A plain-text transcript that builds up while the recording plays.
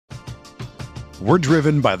We're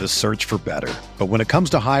driven by the search for better. But when it comes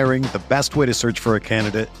to hiring, the best way to search for a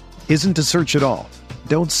candidate isn't to search at all.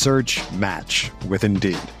 Don't search, match with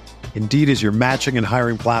Indeed. Indeed is your matching and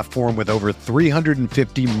hiring platform with over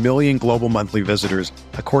 350 million global monthly visitors,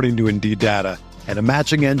 according to Indeed data, and a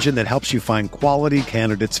matching engine that helps you find quality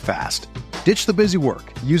candidates fast. Ditch the busy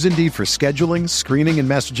work. Use Indeed for scheduling, screening, and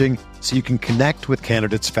messaging so you can connect with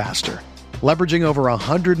candidates faster. Leveraging over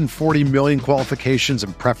 140 million qualifications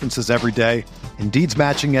and preferences every day, Indeed's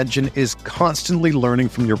matching engine is constantly learning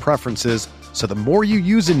from your preferences, so the more you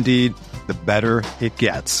use Indeed, the better it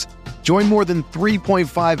gets. Join more than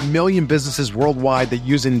 3.5 million businesses worldwide that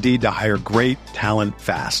use Indeed to hire great talent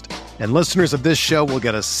fast. And listeners of this show will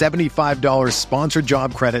get a $75 sponsored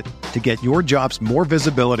job credit to get your jobs more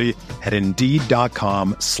visibility at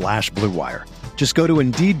Indeed.com/Blue Wire. Just go to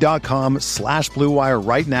Indeed.com/Blue Wire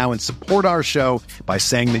right now and support our show by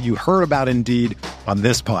saying that you heard about Indeed on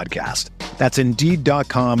this podcast. That's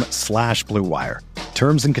Indeed.com/Blue Wire.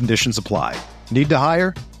 Terms and conditions apply. Need to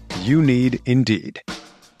hire? You need Indeed.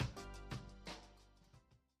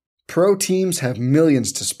 Pro teams have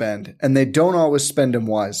millions to spend, and they don't always spend them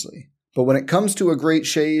wisely. But when it comes to a great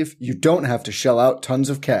shave, you don't have to shell out tons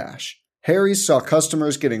of cash. Harry's saw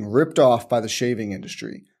customers getting ripped off by the shaving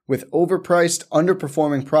industry with overpriced,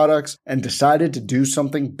 underperforming products and decided to do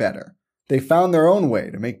something better. They found their own way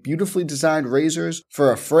to make beautifully designed razors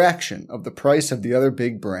for a fraction of the price of the other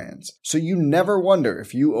big brands, so you never wonder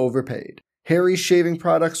if you overpaid. Harry's shaving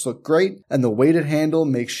products look great, and the weighted handle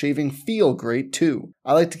makes shaving feel great too.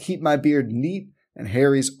 I like to keep my beard neat, and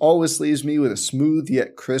Harry's always leaves me with a smooth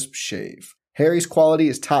yet crisp shave. Harry's quality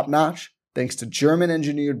is top-notch, thanks to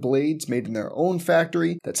German-engineered blades made in their own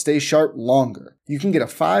factory that stay sharp longer. You can get a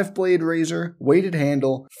 5-blade razor, weighted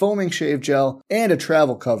handle, foaming shave gel, and a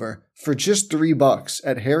travel cover for just $3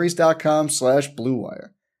 at harrys.com/Blue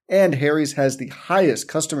Wire. And Harry's has the highest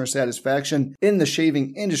customer satisfaction in the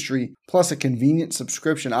shaving industry, plus a convenient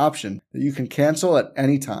subscription option that you can cancel at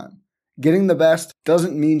any time. Getting the best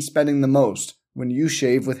doesn't mean spending the most when you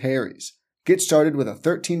shave with Harry's. Get started with a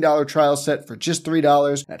 $13 trial set for just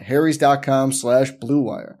 $3 at harrys.com/Blue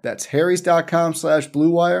Wire. That's harrys.com/Blue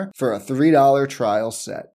Wire for a $3 trial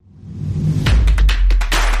set.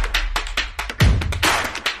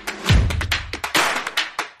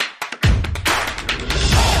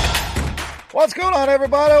 What's going on,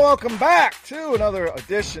 everybody? Welcome back to another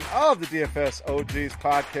edition of the DFS OGs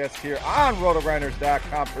podcast here on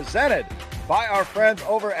rotogrinders.com, presented by our friends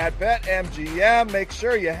over at BetMGM. Make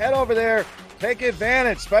sure you head over there, take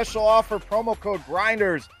advantage. Special offer, promo code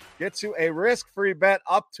GRINDERS gets you a risk-free bet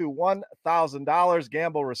up to $1,000.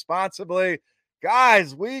 Gamble responsibly.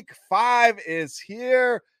 Guys, week 5 is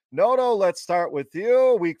here. Noto, let's start with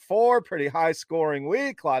you. Week 4, pretty high-scoring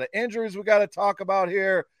week. A lot of injuries we got to talk about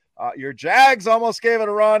here. Your Jags almost gave it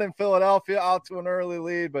a run in Philadelphia, out to an early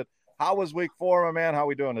lead. But how was week 4, my man? How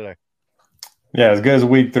we doing today? Yeah, as good as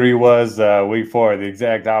week 3 was, week 4, the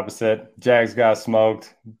exact opposite. Jags got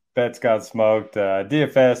smoked. Bets got smoked.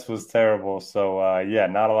 DFS was terrible. So, yeah,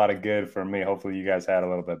 not a lot of good for me. Hopefully you guys had a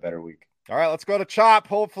little bit better week. All right, let's go to Chop.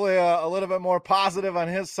 Hopefully a little bit more positive on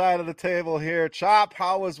his side of the table here. Chop,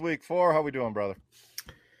 how was week 4? How we doing, brother?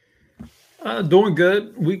 Doing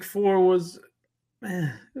good. Week 4 was...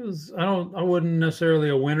 Man, it was. I wasn't necessarily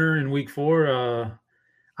a winner in week 4.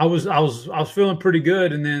 I was feeling pretty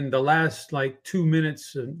good, and then the last 2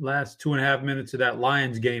 minutes, last 2.5 minutes of that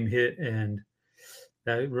Lions game hit, and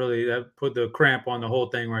that put the cramp on the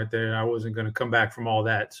whole thing right there. I wasn't going to come back from all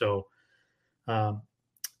that. So,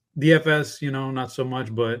 DFS, not so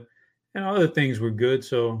much, but other things were good.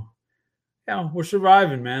 So, we're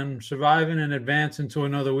surviving, man. Surviving and advancing to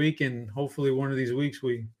another week, and hopefully one of these weeks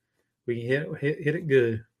we hit it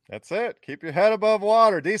good. That's it. Keep your head above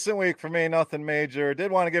water. Decent week for me. Nothing major.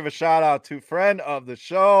 Did want to give a shout out to friend of the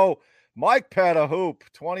show, Mike Petahoop,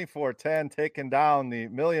 24-10, taking down the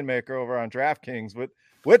Million Maker over on DraftKings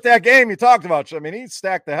with that game you talked about. I mean, he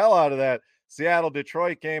stacked the hell out of that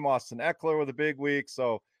Seattle-Detroit game. Austin Eckler with a big week.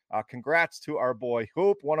 So congrats to our boy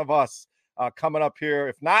Hoop, one of us coming up here.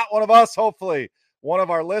 If not one of us, hopefully one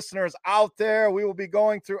of our listeners out there. We will be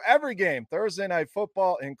going through every game, Thursday Night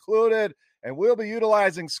Football included, and we'll be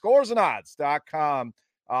utilizing scoresandodds.com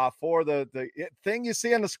for the thing you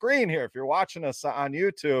see on the screen here. If you're watching us on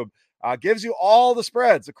YouTube, gives you all the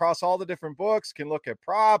spreads across all the different books, can look at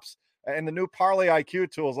props, and the new Parlay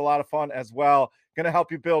IQ tool is a lot of fun as well. Going to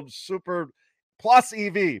help you build super plus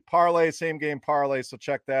EV parlay, same game parlay. So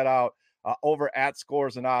check that out over at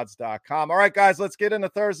scoresandodds.com. All right, guys, let's get into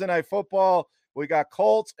Thursday Night Football. We got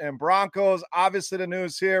Colts and Broncos. Obviously, the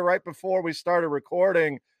news here right before we started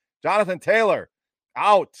recording, Jonathan Taylor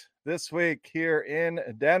out this week here in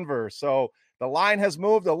Denver. So the line has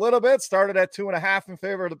moved a little bit, started at 2.5 in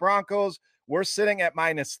favor of the Broncos. We're sitting at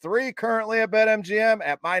 -3 currently at BetMGM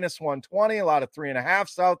at -120. A lot of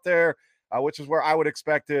 3.5s out there, which is where I would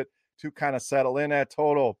expect it to kind of settle in at.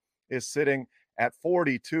 Total is sitting at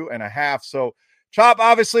 42.5. So Chop,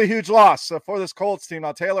 obviously a huge loss for this Colts team.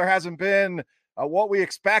 Now, Taylor hasn't been what we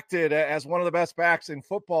expected as one of the best backs in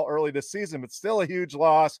football early this season, but still a huge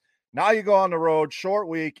loss. Now you go on the road, short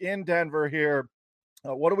week in Denver here.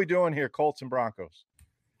 What are we doing here, Colts and Broncos?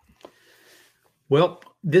 Well,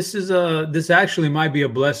 this actually might be a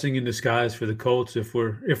blessing in disguise for the Colts if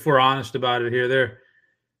we're honest about it here.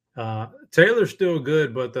 Taylor's still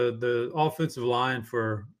good, but the offensive line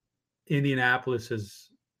for Indianapolis has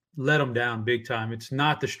let them down big time. It's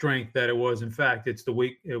not the strength that it was. In fact, it's a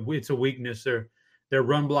weakness. Their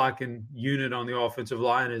run blocking unit on the offensive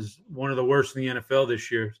line is one of the worst in the NFL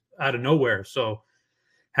this year, out of nowhere. So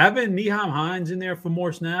having Nyheim Hines in there for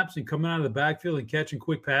more snaps and coming out of the backfield and catching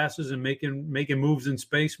quick passes and making moves in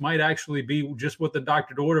space might actually be just what the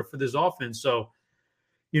doctor ordered for this offense. So,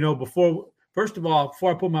 before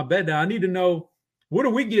I put my bet down, I need to know, what are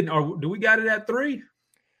we getting? Or do we got it at 3?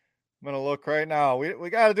 I'm gonna look right now. We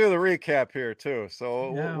got to do the recap here too,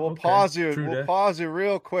 so we'll pause you. We'll pause you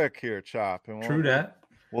real quick here, Chop. And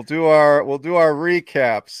we'll do our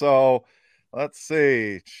recap. So let's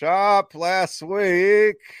see. Chop last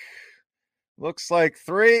week looks like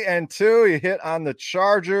 3-2. You hit on the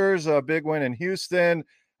Chargers, a big win in Houston.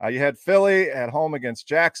 You had Philly at home against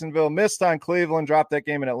Jacksonville. Missed on Cleveland. Dropped that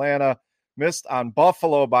game in Atlanta. Missed on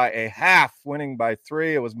Buffalo by a half, winning by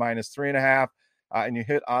 3. It was -3.5. And you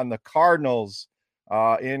hit on the Cardinals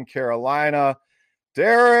in Carolina.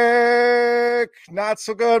 Derek, not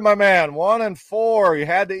so good, my man. 1-4. You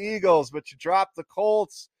had the Eagles, but you dropped the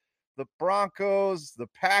Colts, the Broncos, the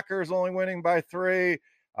Packers only winning by 3,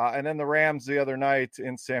 and then the Rams the other night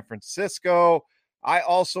in San Francisco. I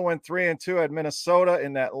also went 3-2 at Minnesota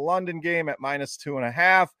in that London game at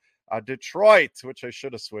 -2.5. Detroit, which I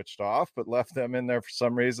should have switched off, but left them in there for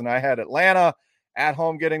some reason. I had Atlanta at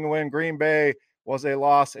home getting the win. Green Bay was a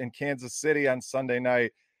loss, in Kansas City on Sunday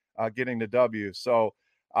night getting the W. So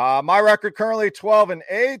my record currently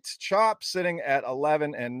 12-8. Chop sitting at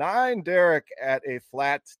 11-9. Derek at a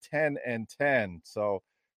flat 10-10. So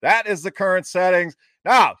that is the current settings.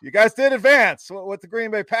 Now, you guys did advance with the Green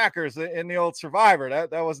Bay Packers in the old Survivor.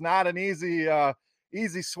 That was not an easy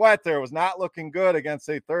sweat there. It was not looking good against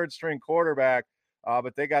a third-string quarterback,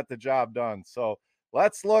 but they got the job done. So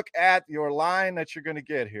let's look at your line that you're going to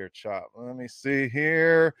get here, Chop. Let me see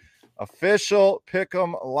here. Official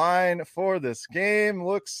pick'em line for this game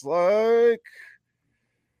looks like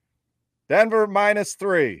Denver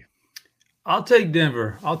 -3. I'll take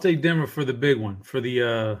Denver. I'll take Denver for the big one.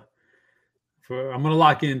 I'm going to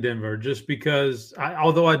lock in Denver just because.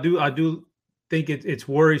 Although I do think it's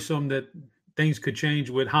worrisome that things could change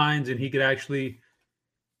with Hines and he could actually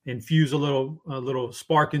infuse a little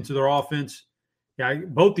spark into their offense. Yeah,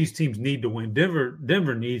 both these teams need to win.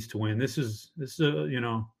 Denver needs to win. This is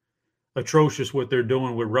atrocious what they're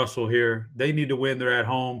doing with Russell here. They need to win. They're at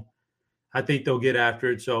home. I think they'll get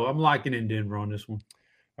after it. So I'm locking in Denver on this one.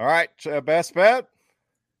 All right, best bet?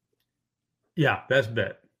 Yeah, best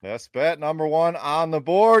bet. Best bet, number 1 on the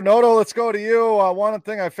board. Noto, let's go to you. One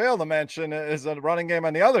thing I failed to mention is a running game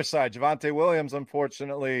on the other side. Javonte Williams,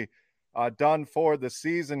 unfortunately, done for the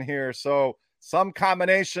season here. So some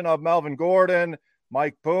combination of Melvin Gordon,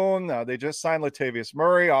 Mike Boone. They just signed Latavius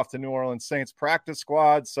Murray off the New Orleans Saints practice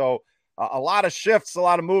squad. So a lot of shifts, a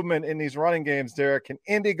lot of movement in these running games, Derek. Can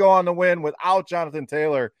Indy go on the win without Jonathan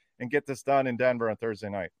Taylor and get this done in Denver on Thursday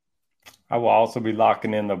night? I will also be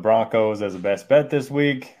locking in the Broncos as a best bet this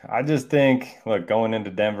week. I just think, going into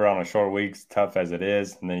Denver on a short week, tough as it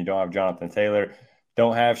is, and then you don't have Jonathan Taylor,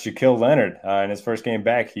 don't have Shaquille Leonard. In his first game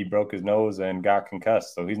back, he broke his nose and got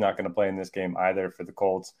concussed, so he's not going to play in this game either for the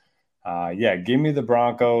Colts. Give me the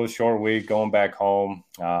Broncos, short week, going back home.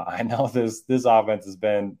 I know this offense has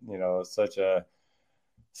been, such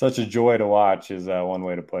a joy to watch is one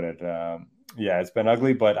way to put it. It's been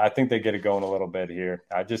ugly, but I think they get it going a little bit here.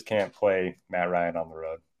 I just can't play Matt Ryan on the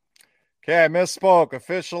road. Okay, I misspoke.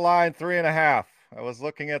 Official line 3.5. I was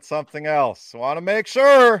looking at something else. Want to make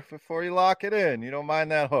sure before you lock it in. You don't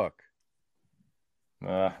mind that hook?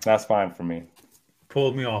 That's fine for me.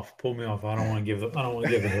 Pulled me off. I don't want to give the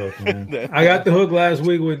hook, man. I got the hook last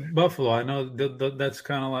week with Buffalo. I know that's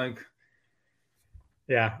kind of like,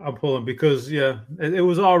 I'm pulling because it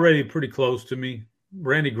was already pretty close to me.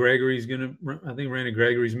 Randy Gregory's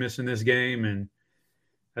missing this game, and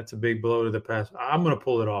That's a big blow to the pass. I'm going to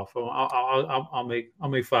pull it off. I'll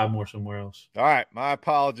make 5 more somewhere else. All right, my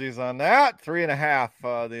apologies on that.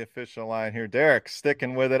 3.5, the official line here. Derek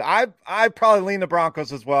sticking with it. I probably lean the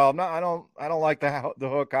Broncos as well. I don't like the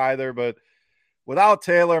hook either, but without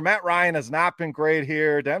Taylor, Matt Ryan has not been great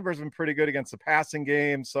here. Denver's been pretty good against the passing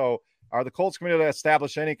game. So are the Colts going to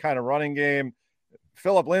establish any kind of running game?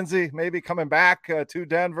 Phillip Lindsay maybe coming back to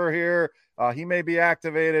Denver here. He may be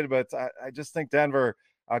activated, but I just think Denver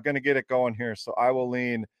going to get it going here. So I will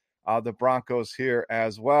lean the Broncos here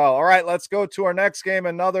as well. All right, let's go to our next game,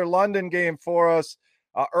 another London game for us.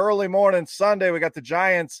 Early morning Sunday, we got the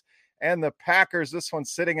Giants and the Packers. This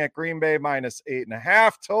one's sitting at Green Bay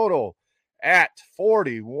 -8.5, total at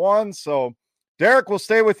 41. So Derek, we'll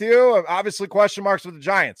stay with you. Obviously, question marks with the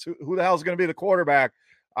Giants. Who the hell is going to be the quarterback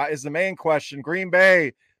is the main question. Green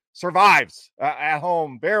Bay survives at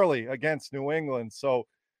home barely against New England. So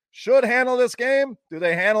should handle this game. Do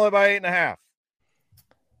they handle it by 8.5?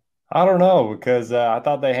 I don't know, because I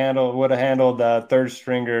thought they would have handled third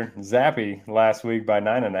stringer Zappe last week by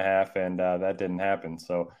 9.5, and that didn't happen.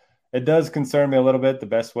 So it does concern me a little bit. The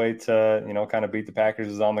best way to, kind of beat the Packers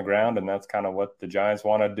is on the ground, and that's kind of what the Giants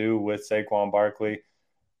want to do with Saquon Barkley.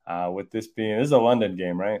 With this is a London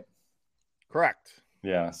game, right? Correct.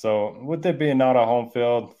 Yeah. So with it being not a home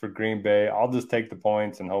field for Green Bay, I'll just take the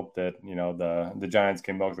points and hope that, the Giants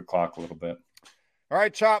can milk the clock a little bit. All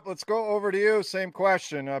right, Chop, let's go over to you. Same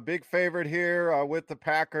question. A big favorite here with the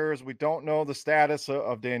Packers. We don't know the status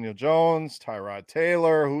of Daniel Jones, Tyrod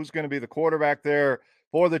Taylor, who's going to be the quarterback there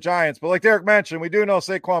for the Giants. But like Derek mentioned, we do know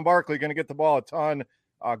Saquon Barkley going to get the ball a ton.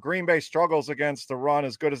 Green Bay struggles against the run,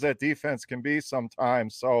 as good as that defense can be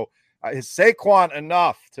sometimes. So is Saquon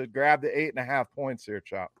enough to grab the 8.5 points here,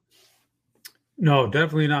 Chop? No,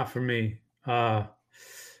 definitely not for me. The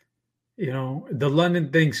London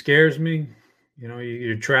thing scares me.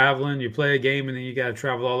 You're traveling, you play a game, and then you got to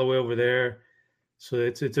travel all the way over there. So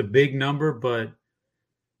it's a big number, but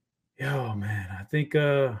oh man, I think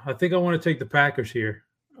I want to take the Packers here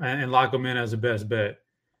and lock them in as the best bet.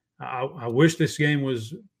 I wish this game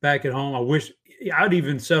was back at home. I wish I'd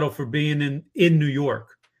even settle for being in New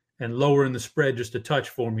York, and lowering the spread just a touch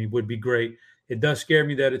for me would be great. It does scare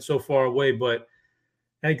me that it's so far away, but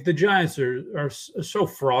like the Giants are so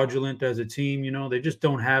fraudulent as a team. They just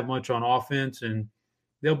don't have much on offense, and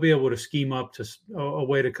they'll be able to scheme up to a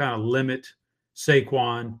way to kind of limit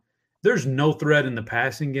Saquon. There's no threat in the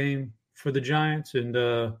passing game for the Giants, and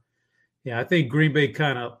I think Green Bay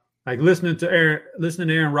kind of like listening to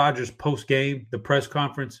Aaron Rodgers post game, the press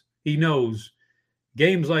conference. He knows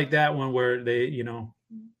games like that one where they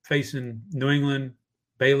facing New England,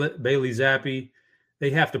 Bailey Zappe. They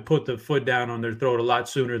have to put the foot down on their throat a lot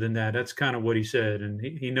sooner than that. That's kind of what he said. And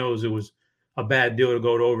he knows it was a bad deal to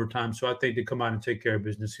go to overtime. So I think they come out and take care of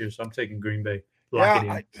business here. So I'm taking Green Bay. Lock it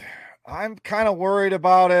in. I'm kind of worried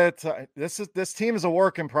about it. This team is a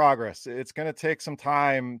work in progress. It's going to take some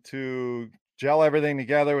time to gel everything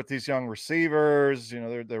together with these young receivers.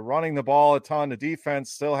 They're running the ball a ton. The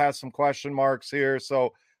defense still has some question marks here.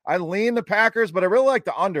 So I lean the Packers, but I really like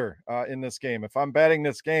the under in this game. If I'm betting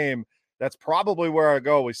this game, that's probably where I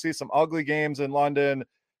go. We see some ugly games in London.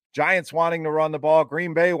 Giants wanting to run the ball,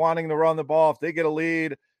 Green Bay wanting to run the ball. If they get a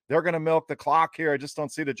lead, they're going to milk the clock here. I just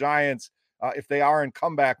don't see the Giants, if they are in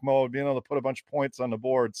comeback mode, being able to put a bunch of points on the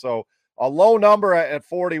board. So a low number at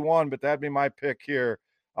 41, but that'd be my pick here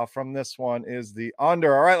from this one is the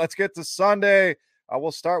under. All right, let's get to Sunday.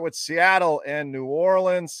 We'll start with Seattle and New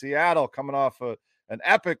Orleans. Seattle coming off an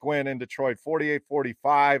epic win in Detroit,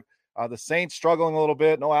 48-45. The Saints struggling a little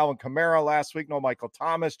bit. No Alvin Kamara last week. No Michael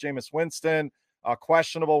Thomas. Jameis Winston,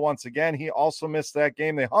 questionable once again. He also missed that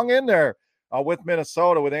game. They hung in there with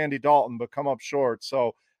Minnesota with Andy Dalton, but come up short.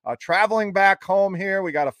 So traveling back home here,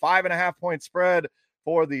 we got a 5.5 point spread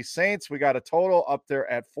for the Saints. We got a total up there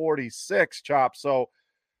at 46, Chop. So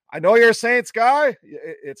I know you're a Saints guy.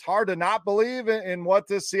 It's hard to not believe in what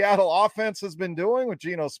this Seattle offense has been doing with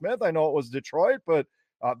Geno Smith. I know it was Detroit, but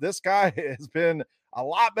this guy has been a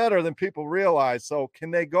lot better than people realize. So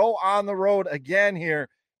can they go on the road again here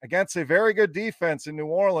against a very good defense in New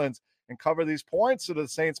Orleans and cover these points? Or do the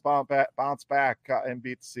Saints bounce back and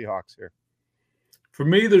beat the Seahawks here? For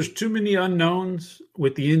me, there's too many unknowns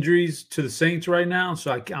with the injuries to the Saints right now.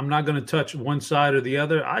 So I'm not going to touch one side or the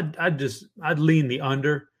other. I'd lean the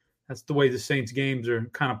under. That's the way the Saints games are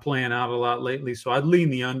kind of playing out a lot lately. So I'd lean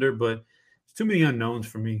the under, but it's too many unknowns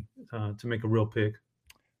for me to make a real pick.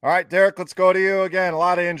 All right, Derek, let's go to you again. A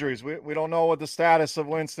lot of injuries. We don't know what the status of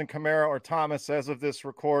Winston, Kamara, or Thomas as of this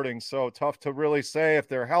recording. So tough to really say if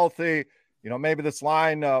they're healthy. Maybe this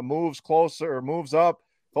line moves closer or moves up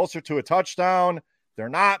closer to a touchdown. they're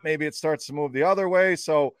not. Maybe it starts to move the other way.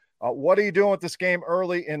 So what are you doing with this game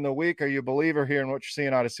early in the week? Are you a believer here in what you're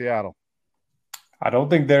seeing out of Seattle? I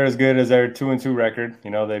don't think they're as good as their 2-2 record.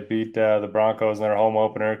 You know, they beat the Broncos in their home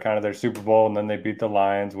opener, kind of their Super Bowl, and then they beat the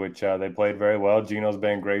Lions, which they played very well. Geno's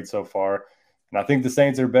been great so far. And I think the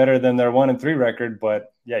Saints are better than their 1-3 record.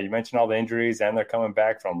 But, yeah, you mentioned all the injuries, and they're coming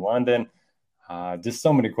back from London. Just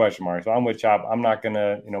so many question marks. So I'm with Chop. I'm not going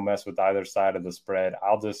to, mess with either side of the spread.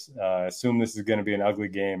 I'll just assume this is going to be an ugly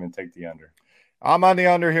game and take the under. I'm on the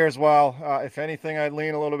under here as well. If anything, I'd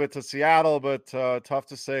lean a little bit to Seattle, but tough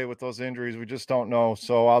to say with those injuries. We just don't know.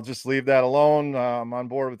 So I'll just leave that alone. I'm on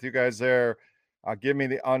board with you guys there. Give me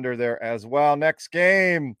the under there as well. Next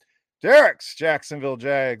game, Derek's Jacksonville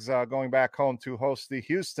Jags going back home to host the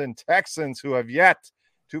Houston Texans, who have yet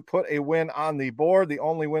to put a win on the board. The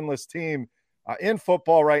only winless team in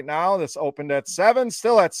football right now. This opened at 7,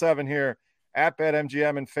 still at 7 here at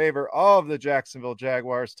BetMGM in favor of the Jacksonville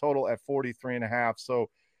Jaguars, total at 43.5. So,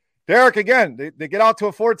 Derek, again, they get out to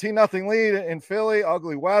a 14-0 lead in Philly.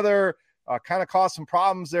 Ugly weather, kind of caused some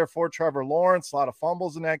problems there for Trevor Lawrence. A lot of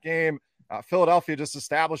fumbles in that game. Philadelphia just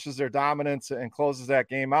establishes their dominance and closes that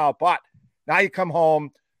game out. But now you come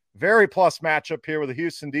home, very plus matchup here with the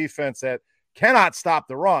Houston defense that cannot stop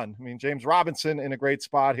the run. I mean, James Robinson in a great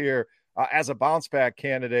spot here as a bounce-back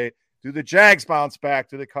candidate. Do the Jags bounce back?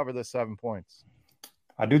 Do they cover the 7 points?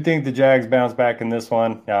 I do think the Jags bounce back in this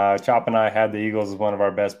one. Chop and I had the Eagles as one of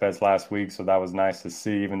our best bets last week, so that was nice to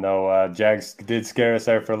see, even though Jags did scare us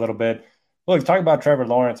there for a little bit. Look, talk about Trevor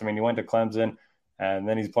Lawrence. I mean, he went to Clemson, and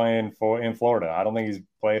then he's playing in Florida. I don't think he's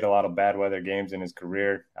played a lot of bad weather games in his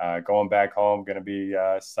career. Going back home, going to be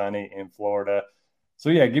sunny in Florida. So,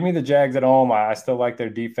 yeah, give me the Jags at home. I still like their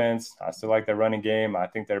defense. I still like their running game. I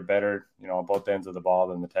think they're better, on both ends of the ball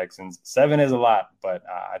than the Texans. 7 is a lot, but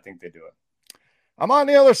I think they do it. I'm on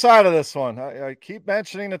the other side of this one. I keep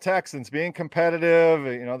mentioning the Texans being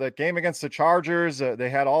competitive. That game against the Chargers, they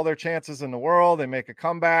had all their chances in the world. They make a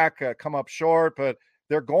comeback, come up short, but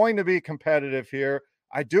they're going to be competitive here.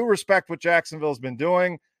 I do respect what Jacksonville's been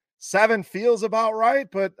doing. 7 feels about right,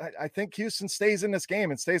 but I think Houston stays in this game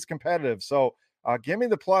and stays competitive. So, give me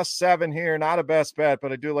the +7 here. Not a best bet,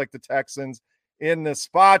 but I do like the Texans in this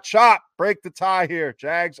spot. Chop, break the tie here.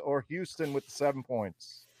 Jags or Houston with the 7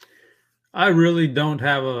 points. I really don't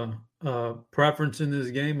have a preference in this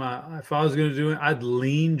game. If I was going to do it, I'd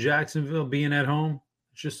lean Jacksonville being at home.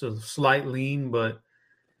 It's just a slight lean, but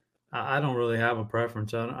I don't really have a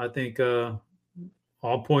preference. I think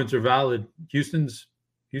all points are valid. Houston's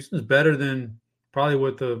better than probably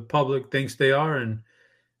what the public thinks they are, and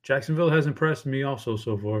Jacksonville has impressed me also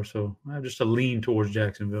so far, so I have just a lean towards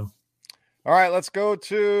Jacksonville. All right, let's go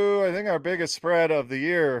to, I think, our biggest spread of the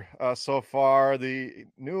year so far. The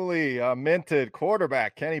newly minted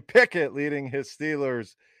quarterback, Kenny Pickett, leading his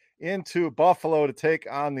Steelers into Buffalo to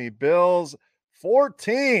take on the Bills.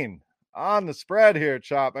 14 on the spread here,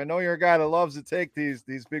 Chop. I know you're a guy that loves to take these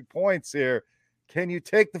big points here. Can you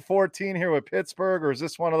take the 14 here with Pittsburgh, or is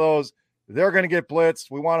this one of those, they're going to get blitzed?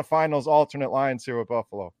 We want to find those alternate lines here with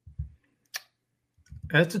Buffalo.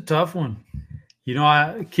 That's a tough one.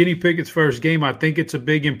 Kenny Pickett's first game, I think it's a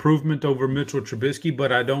big improvement over Mitchell Trubisky,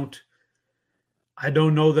 but I don't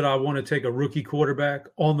know that I want to take a rookie quarterback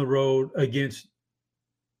on the road against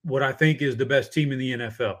what I think is the best team in the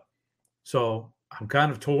NFL. So I'm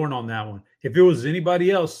kind of torn on that one. If it was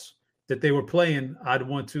anybody else that they were playing, I'd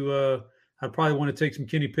probably want to take some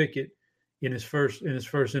Kenny Pickett in his first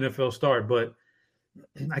NFL start, but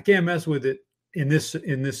I can't mess with it in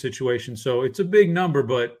this situation. So it's a big number,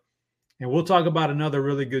 and we'll talk about another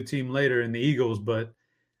really good team later in the Eagles, but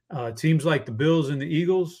teams like the Bills and the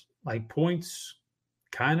Eagles, like points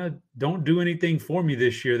kind of don't do anything for me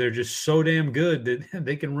this year. They're just so damn good that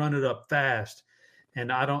they can run it up fast.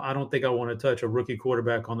 And I don't think I want to touch a rookie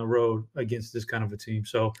quarterback on the road against this kind of a team.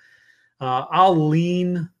 So I'll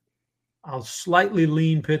slightly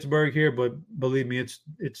lean Pittsburgh here, but believe me,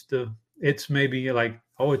 it's maybe like,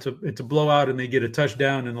 it's a blowout and they get a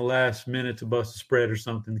touchdown in the last minute to bust a spread or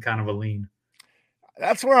something, kind of a lean.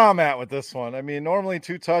 That's where I'm at with this one. I mean, normally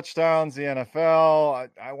 2 touchdowns, the NFL.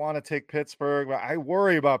 I want to take Pittsburgh, but I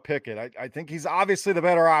worry about Pickett. I think he's obviously the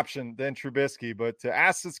better option than Trubisky, but to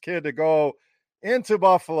ask this kid to go into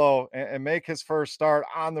Buffalo and make his first start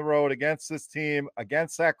on the road against this team,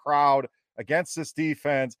 against that crowd, against this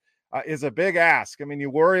defense is a big ask. I mean, you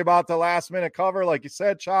worry about the last minute cover, like you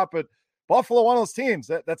said, Chop, but Buffalo, one of those teams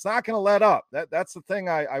that's not going to let up. That's the thing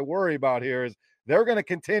I worry about here is they're going to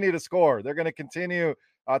continue to score. They're going to continue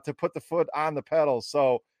to put the foot on the pedal.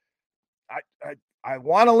 So I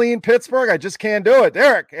want to lean Pittsburgh. I just can't do it.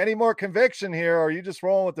 Derek, any more conviction here? Or are you just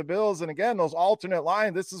rolling with the Bills? And again, those alternate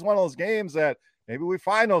lines, this is one of those games that maybe we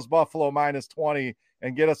find those Buffalo minus 20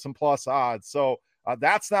 and get us some plus odds. So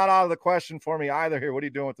that's not out of the question for me either here. What are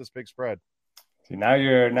you doing with this big spread? See, now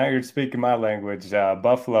you're speaking my language.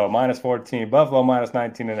 Buffalo minus 14, Buffalo minus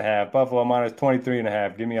 19.5, Buffalo minus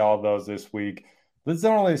 23.5. Give me all those this week. This is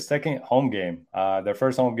only their second home game. Their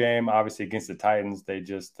first home game, obviously against the Titans, they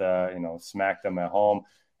just smacked them at home.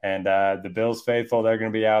 And the Bills faithful, they're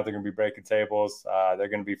going to be out. They're going to be breaking tables. They're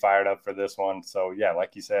going to be fired up for this one. So yeah,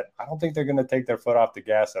 like you said, I don't think they're going to take their foot off the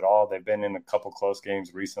gas at all. They've been in a couple close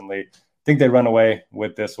games recently. I think they run away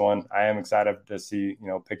with this one. I am excited to see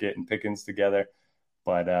Pickett and Pickens together,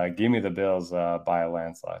 but give me the Bills by a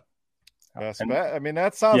landslide. Best bet. I mean,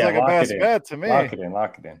 that sounds like a best bet to me. Lock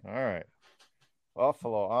it in. All right.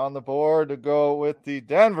 Buffalo on the board to go with the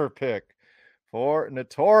Denver pick for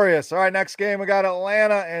Notorious. All right, next game we got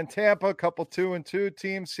Atlanta and Tampa, a couple 2-2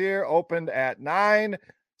 teams here. Opened at 9,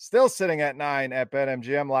 still sitting at 9 at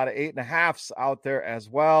BetMGM. A lot of 8.5s out there as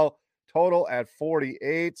well. Total at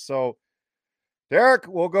 48. So, Derek,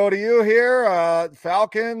 we'll go to you here.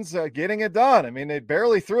 Falcons getting it done. I mean, they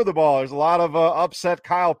barely threw the ball. There's a lot of upset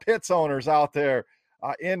Kyle Pitts owners out there.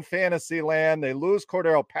 In fantasy land. They lose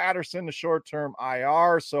Cordero Patterson to short-term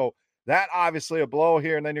IR, so that obviously a blow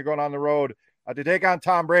here, and then you're going on the road to take on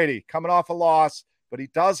Tom Brady, coming off a loss, but he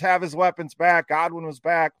does have his weapons back. Godwin was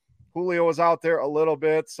back. Julio was out there a little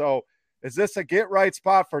bit, so is this a get-right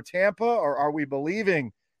spot for Tampa, or are we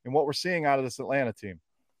believing in what we're seeing out of this Atlanta team?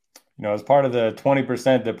 As part of the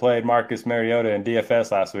 20% that played Marcus Mariota in DFS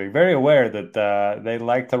last week, very aware that they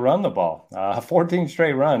like to run the ball. 14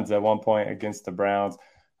 straight runs at one point against the Browns.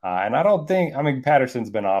 And I don't think, Patterson's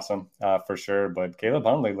been awesome for sure, but Caleb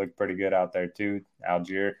Huntley looked pretty good out there too.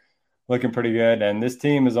 Algier looking pretty good. And this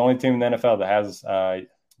team is the only team in the NFL that has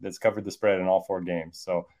that's covered the spread in all 4 games.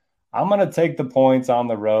 So I'm going to take the points on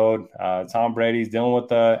the road. Tom Brady's dealing with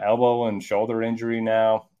the elbow and shoulder injury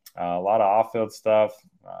now. A lot of off-field stuff.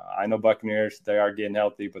 I know Buccaneers, they are getting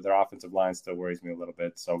healthy, but their offensive line still worries me a little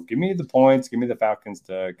bit. So give me the points. Give me the Falcons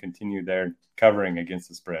to continue their covering against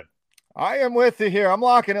the spread. I am with you here. I'm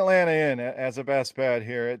locking Atlanta in as a best bet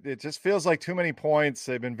here. It just feels like too many points.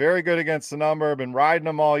 They've been very good against the number. I've been riding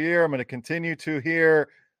them all year. I'm going to continue to here.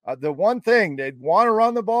 The one thing, they'd want to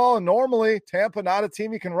run the ball, and normally Tampa, not a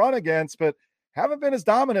team you can run against, but haven't been as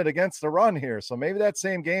dominant against the run here. So maybe that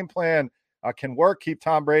same game plan can work, keep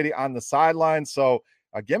Tom Brady on the sideline. So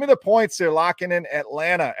give me the points here, locking in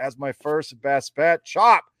Atlanta as my first best bet.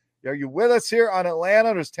 Chop, are you with us here on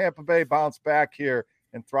Atlanta? Does Tampa Bay bounce back here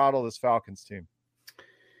and throttle this Falcons team?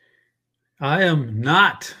 I am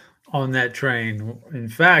not on that train. In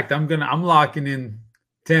fact, I'm locking in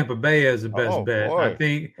Tampa Bay as the best bet. Boy. I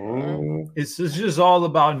think it's just all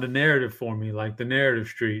about the narrative for me, like the narrative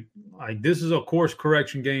street. Like, this is a course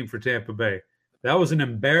correction game for Tampa Bay. That was an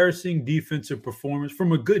embarrassing defensive performance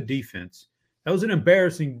from a good defense. That was an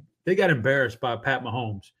embarrassing – they got embarrassed by Pat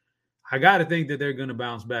Mahomes. I got to think that they're going to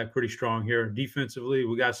bounce back pretty strong here defensively.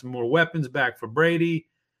 We got some more weapons back for Brady.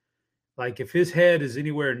 Like, if his head is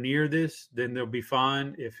anywhere near this, then they'll be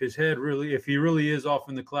fine. If he really is off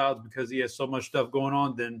in the clouds because he has so much stuff going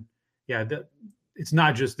on, then yeah, it's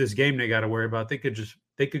not just this game they got to worry about. They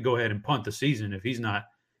could go ahead and punt the season if he's not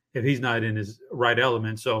in his right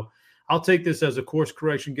element. So I'll take this as a course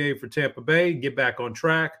correction game for Tampa Bay, get back on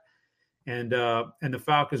track. And the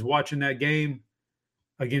Falcons watching that game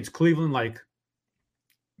against Cleveland, like,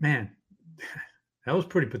 man, that was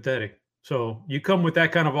pretty pathetic. So you come with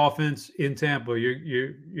that kind of offense in Tampa, you're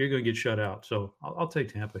going to get shut out. So I'll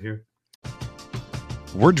take Tampa here.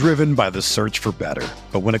 We're driven by the search for better.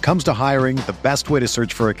 But when it comes to hiring, the best way to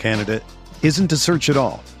search for a candidate isn't to search at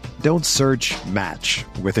all. Don't search, match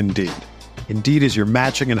with Indeed. Indeed is your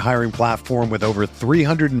matching and hiring platform with over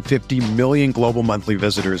 350 million global monthly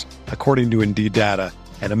visitors, according to Indeed data,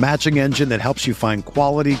 and a matching engine that helps you find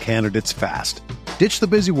quality candidates fast. Ditch the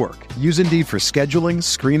busy work. Use Indeed for scheduling,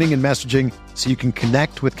 screening, and messaging so you can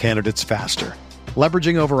connect with candidates faster.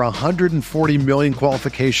 Leveraging over 140 million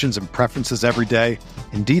qualifications and preferences every day,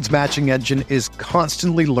 Indeed's matching engine is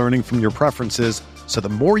constantly learning from your preferences, so the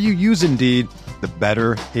more you use Indeed, the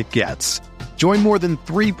better it gets. Join more than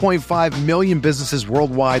 3.5 million businesses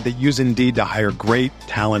worldwide that use Indeed to hire great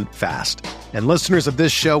talent fast. And listeners of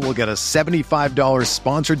this show will get a $75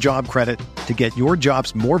 sponsored job credit to get your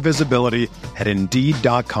jobs more visibility at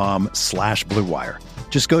Indeed.com/Blue Wire.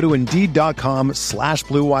 Just go to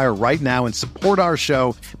Indeed.com/Blue Wire right now and support our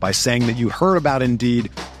show by saying that you heard about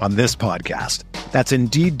Indeed on this podcast. That's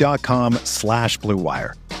Indeed.com/Blue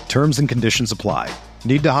Wire. Terms and conditions apply.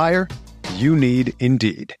 Need to hire? you need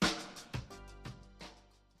Indeed.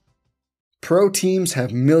 Pro teams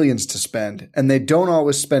have millions to spend, and they don't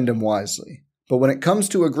always spend them wisely. But when it comes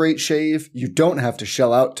to a great shave, you don't have to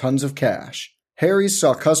shell out tons of cash. Harry's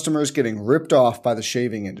saw customers getting ripped off by the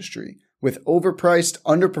shaving industry with overpriced,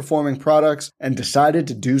 underperforming products and decided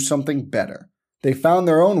to do something better. They found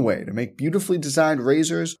their own way to make beautifully designed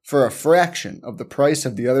razors for a fraction of the price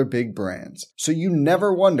of the other big brands, so you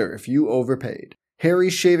never wonder if you overpaid.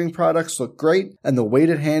 Harry's shaving products look great, and the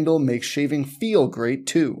weighted handle makes shaving feel great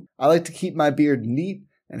too. I like to keep my beard neat,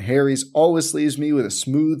 and Harry's always leaves me with a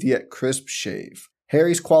smooth yet crisp shave.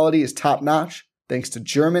 Harry's quality is top-notch, thanks to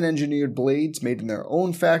German-engineered blades made in their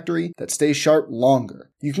own factory that stay sharp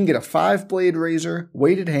longer. You can get a 5-blade razor,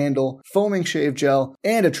 weighted handle, foaming shave gel,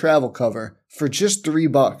 and a travel cover for just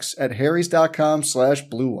 $3 at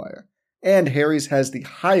harrys.com/bluewire. And Harry's has the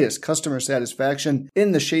highest customer satisfaction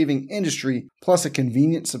in the shaving industry, plus a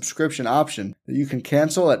convenient subscription option that you can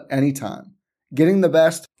cancel at any time. Getting the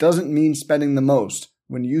best doesn't mean spending the most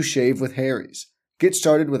when you shave with Harry's. Get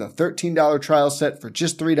started with a $13 trial set for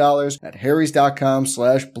just $3 at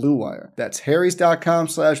harrys.com/bluewire. That's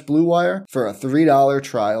harrys.com/bluewire for a $3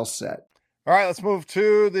 trial set. All right, let's move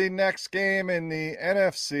to the next game in the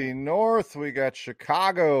NFC North. We got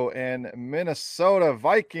Chicago and Minnesota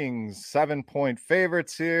Vikings, 7-point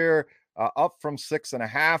favorites here, up from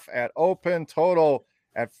 6.5 at open, total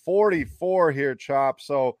at 44 here, Chop.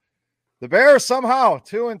 So the Bears somehow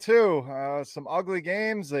 2-2, some ugly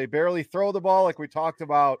games. They barely throw the ball like we talked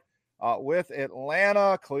about with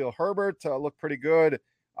Atlanta. Khalil Herbert looked pretty good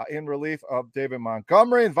in relief of David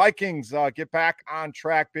Montgomery. And Vikings get back on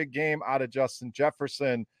track. Big game out of Justin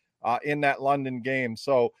Jefferson in that London game.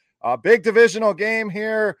 So big divisional game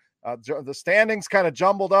here. The standings kind of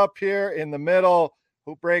jumbled up here in the middle.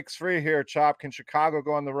 Who breaks free here, Chop? Can Chicago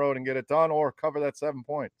go on the road and get it done or cover that 7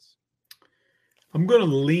 points? I'm going to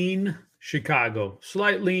lean Chicago.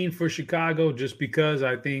 Slight lean for Chicago just because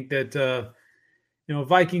I think that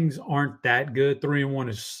Vikings aren't that good. 3-1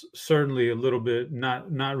 is certainly a little bit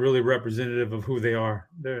not really representative of who they are.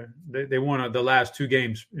 They won the last 2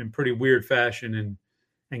 games in pretty weird fashion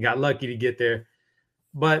and got lucky to get there.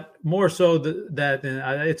 But more so that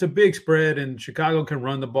it's a big spread, and Chicago can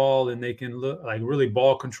run the ball and they can really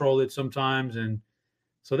ball control it sometimes, and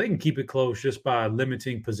so they can keep it close just by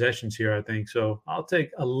limiting possessions here, I think. So I'll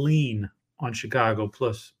take a lean on Chicago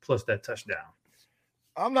plus that touchdown.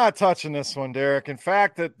 I'm not touching this one, Derek. In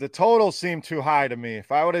fact, the total seemed too high to me.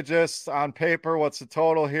 If I would have just on paper, what's the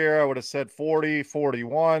total here? I would have said 40,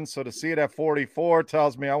 41. So to see it at 44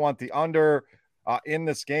 tells me I want the under in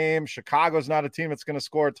this game. Chicago's not a team that's going to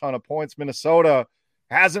score a ton of points. Minnesota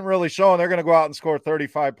hasn't really shown they're going to go out and score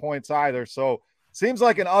 35 points either. So seems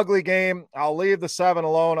like an ugly game. I'll leave the 7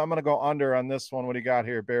 alone. I'm going to go under on this one. What do you got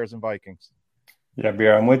here, Bears and Vikings? Yeah,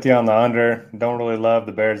 Beer, I'm with you on the under. Don't really love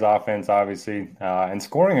the Bears offense, obviously. And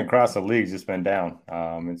scoring across the league's just been down.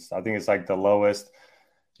 I think it's like the lowest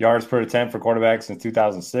yards per attempt for quarterbacks since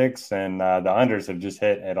 2006. And the unders have just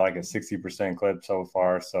hit at like a 60% clip so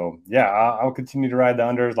far. So, yeah, I'll continue to ride the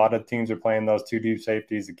unders. A lot of teams are playing those 2 deep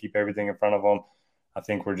safeties to keep everything in front of them. I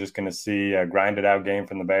think we're just going to see a grinded out game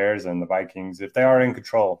from the Bears, and the Vikings, if they are in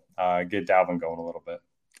control, get Dalvin going a little bit.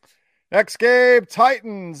 Next game,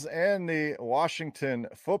 Titans and the Washington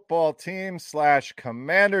football team /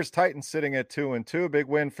 Commanders. Titans sitting at 2-2. Big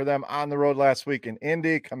win for them on the road last week in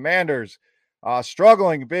Indy. Commanders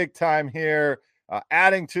struggling big time here.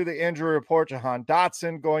 Adding to the injury report, Jahan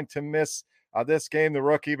Dotson going to miss this game. The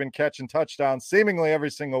rookie been catching touchdowns seemingly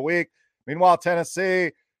every single week. Meanwhile,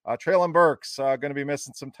 Tennessee, Treylon Burks going to be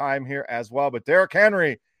missing some time here as well. But Derrick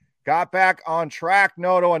Henry got back on track.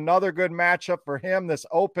 Noto, another good matchup for him. This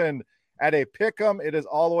opened at a pick'em. It is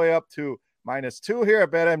all the way up to -2 here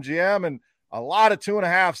at BetMGM, and a lot of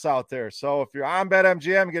 2.5s out there. So if you're on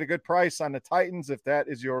BetMGM, get a good price on the Titans if that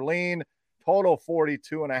is your lean. Total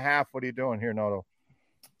 42.5. What are you doing here, Noto?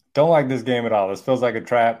 Don't like this game at all. This feels like a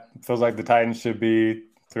trap. It feels like the Titans should be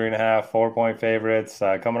 3.5, 4-point favorites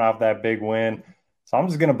coming off that big win. So I'm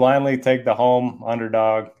just going to blindly take the home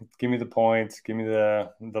underdog. Give me the points. Give me the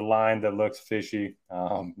line that looks fishy.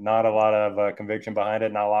 Not a lot of conviction behind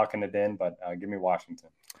it. Not locking it in, but give me Washington.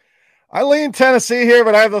 I lean Tennessee here,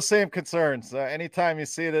 but I have those same concerns. Anytime you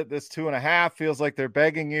see that this 2.5 feels like they're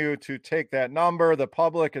begging you to take that number. The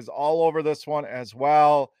public is all over this one as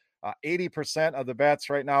well. 80% of the bets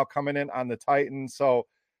right now coming in on the Titans. So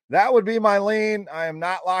that would be my lean. I am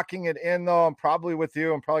not locking it in, though. I'm probably with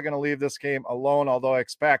you. I'm probably going to leave this game alone, although I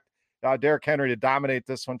expect Derrick Henry to dominate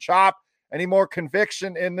this one. Chop, any more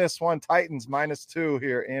conviction in this one? Titans -2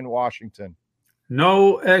 here in Washington.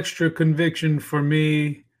 No extra conviction for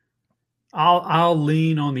me. I'll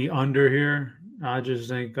lean on the under here. I just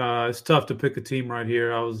think it's tough to pick a team right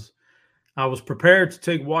here. I was prepared to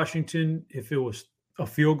take Washington if it was a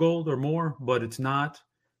field goal or more, but it's not.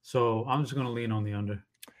 So I'm just going to lean on the under.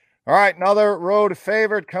 All right, another road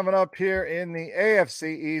favorite coming up here in the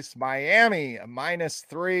AFC East. Miami,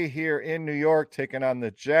 -3 here in New York, taking on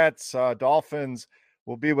the Jets. Dolphins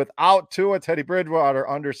will be without Tua. Teddy Bridgewater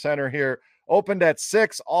under center here. Opened at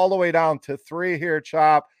 6, all the way down to 3 here,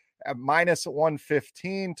 Chop, at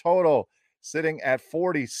 -115 total, sitting at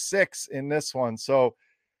 46 in this one. So,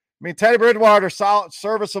 I mean, Teddy Bridgewater, solid,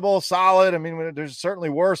 serviceable, solid. I mean, there's certainly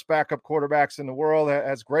worse backup quarterbacks in the world.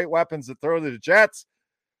 Has great weapons to throw to the Jets.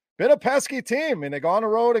 Been a pesky team, and they go on the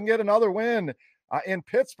road and get another win in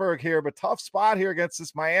Pittsburgh here, but tough spot here against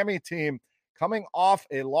this Miami team, coming off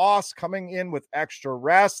a loss, coming in with extra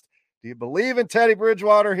rest. Do you believe in Teddy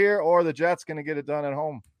Bridgewater here, or the Jets going to get it done at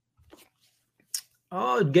home?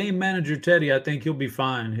 Oh, game manager Teddy, I think he'll be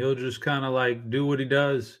fine. He'll just kind of like do what he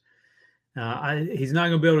does. He's not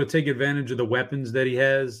going to be able to take advantage of the weapons that he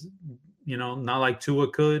has, not like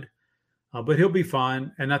Tua could. But he'll be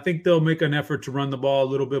fine. And I think they'll make an effort to run the ball a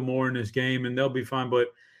little bit more in this game, and they'll be fine. But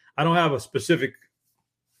I don't have a specific,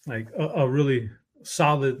 like a really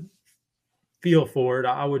solid feel for it.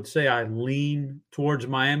 I would say I lean towards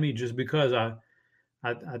Miami just because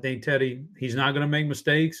I think Teddy, he's not going to make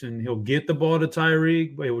mistakes, and he'll get the ball to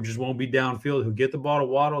Tyreek, but it just won't be downfield. He'll get the ball to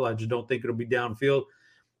Waddle. I just don't think it'll be downfield.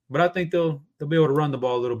 But I think they'll be able to run the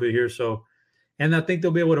ball a little bit here. So, and I think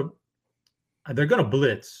they'll be able to – they're going to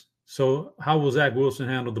blitz. So how will Zach Wilson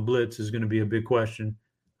handle the blitz is going to be a big question.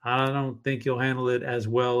 I don't think he'll handle it as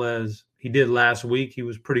well as he did last week. He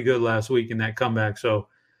was pretty good last week in that comeback. So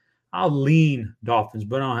I'll lean Dolphins,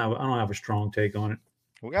 but I don't have a strong take on it.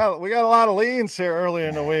 We got a lot of leans here early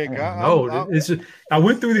in the week. I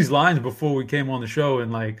went through these lines before we came on the show,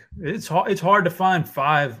 and like it's hard to find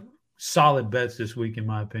 5 solid bets this week, in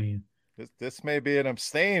my opinion. This may be an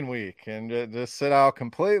abstain week and just sit out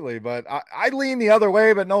completely, but I lean the other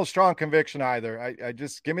way, but no strong conviction either. I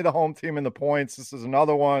just give me the home team and the points. This is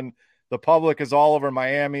another one. The public is all over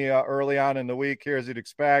Miami early on in the week here, as you'd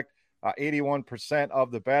expect. 81%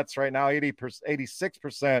 of the bets right now,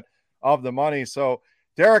 86% of the money. So,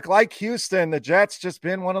 Derek, like Houston, the Jets just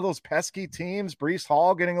been one of those pesky teams. Breece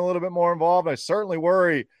Hall getting a little bit more involved. I certainly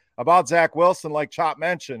worry about Zach Wilson, like Chop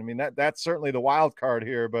mentioned. I mean, that's certainly the wild card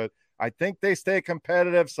here, but I think they stay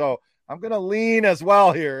competitive, so I'm going to lean as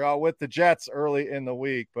well here with the Jets early in the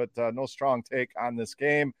week, but no strong take on this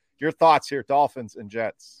game. Your thoughts here, Dolphins and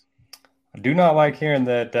Jets? I do not like hearing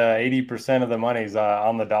that 80% of the money's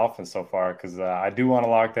on the Dolphins so far, because I do want to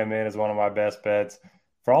lock them in as one of my best bets.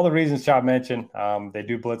 For all the reasons Chop mentioned, they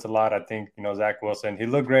do blitz a lot. I think, Zach Wilson, he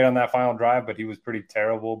looked great on that final drive, but he was pretty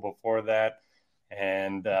terrible before that.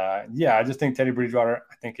 And, I just think Teddy Bridgewater,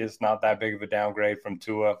 I think, is not that big of a downgrade from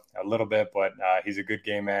Tua a little bit, but he's a good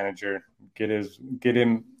game manager. Get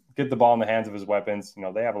the ball in the hands of his weapons.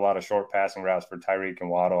 They have a lot of short passing routes for Tyreek and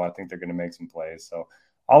Waddle. I think they're going to make some plays. So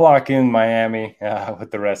I'll lock in Miami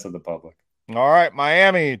with the rest of the public. All right,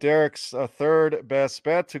 Miami, Derek's third best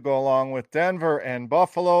bet to go along with Denver and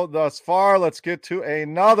Buffalo thus far. Let's get to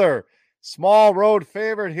another small road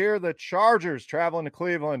favorite here. The Chargers traveling to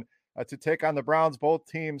Cleveland to take on the Browns. Both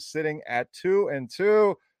teams sitting at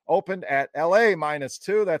 2-2. Opened at LA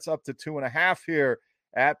 -2. That's up to 2.5 here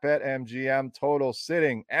at BetMGM. Total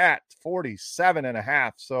sitting at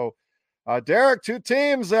 47.5. So, Derek, two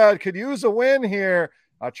teams could use a win here.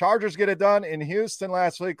 Chargers get it done in Houston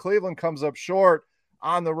last week. Cleveland comes up short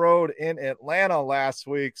on the road in Atlanta last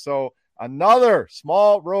week. So another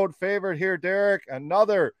small road favorite here, Derek.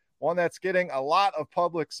 Another one that's getting a lot of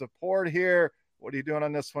public support here. What are you doing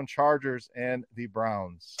on this one, Chargers and the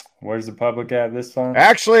Browns? Where's the public at this one?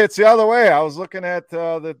 Actually, it's the other way. I was looking at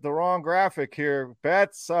the wrong graphic here.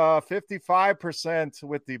 Bets 55%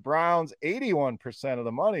 with the Browns, 81% of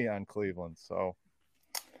the money on Cleveland. So.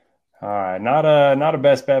 All right, not a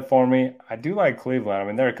best bet for me. I do like Cleveland. I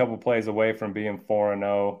mean, they're a couple plays away from being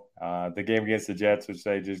 4-0. The game against the Jets, which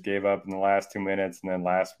they just gave up in the last 2 minutes, and then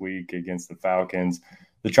last week against the Falcons.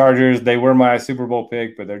 The Chargers, they were my Super Bowl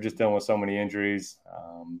pick, but they're just dealing with so many injuries.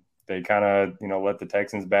 They kind of, let the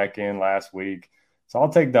Texans back in last week. So I'll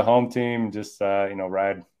take the home team, just,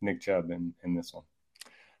 ride Nick Chubb in this one.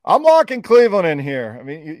 I'm locking Cleveland in here. I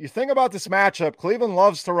mean, you think about this matchup. Cleveland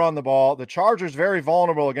loves to run the ball. The Chargers very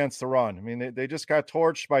vulnerable against the run. I mean, they just got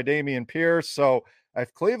torched by Dameon Pierce. So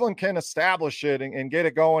if Cleveland can establish it and get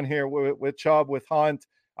it going here with Chubb, with Hunt,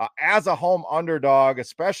 as a home underdog,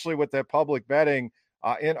 especially with that public betting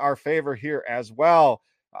in our favor here as well,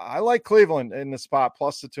 I like Cleveland in the spot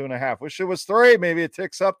plus the 2.5. Wish it was 3. Maybe it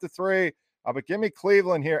ticks up to 3. But give me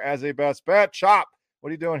Cleveland here as a best bet. Chop, what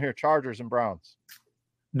are you doing here, Chargers and Browns?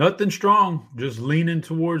 Nothing strong, just leaning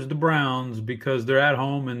towards the Browns because they're at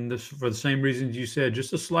home, and this for the same reasons you said,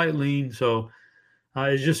 just a slight lean. So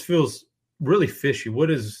it just feels really fishy. What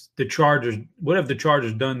have the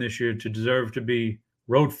Chargers done this year to deserve to be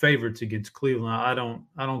road favorites against Cleveland? I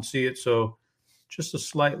don't see it. So just a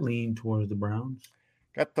slight lean towards the Browns.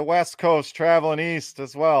 Got the West Coast traveling east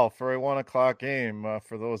as well for a 1 o'clock game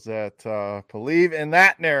for those that believe in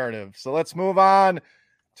that narrative. So let's move on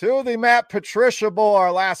to the Matt Patricia Bowl,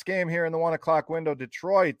 our last game here in the 1 o'clock window.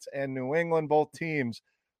 Detroit and New England, both teams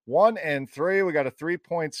 1-3. We got a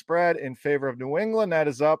 3-point spread in favor of New England. That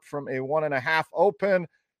is up from a 1.5 open.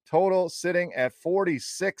 Total sitting at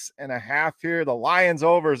 46.5 here. The Lions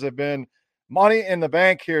overs have been money in the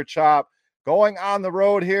bank here, Chop. Going on the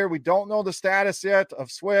road here, we don't know the status yet of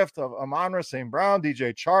Swift, of Amon-Ra St. Brown,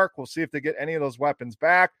 DJ Chark. We'll see if they get any of those weapons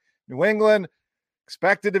back. New England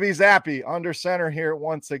expected to be zappy under center here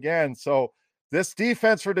once again. So this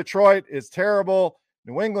defense for Detroit is terrible.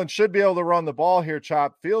 New England should be able to run the ball here,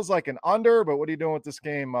 Chop. Feels like an under, but what are you doing with this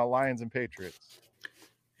game, Lions and Patriots?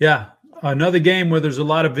 Yeah, another game where there's a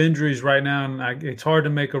lot of injuries right now, and it's hard to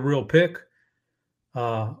make a real pick.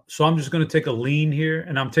 So I'm just going to take a lean here,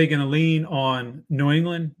 and I'm taking a lean on New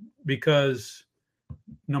England because,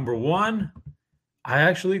 number one, I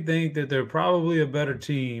actually think that they're probably a better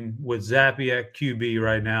team with Zappe at QB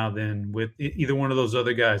right now than with either one of those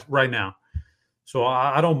other guys right now. So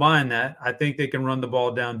I don't mind that. I think they can run the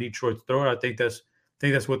ball down Detroit's throat. I think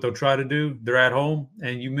that's what they'll try to do. They're at home,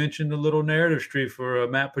 and you mentioned the little narrative streak for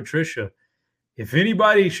Matt Patricia. If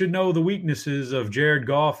anybody should know the weaknesses of Jared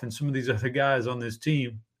Goff and some of these other guys on this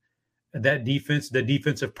team, that defense, the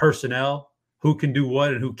defensive personnel, who can do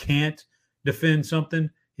what and who can't defend something,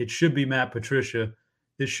 it should be Matt Patricia.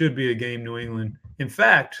 This should be a game New England. In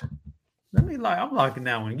fact, I'm locking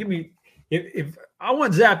that one. Give me if I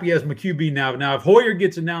want Zappe as my QB now. Now, if Hoyer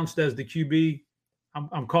gets announced as the QB,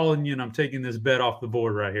 I'm calling you and I'm taking this bet off the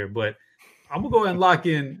board right here. But I'm gonna go ahead and lock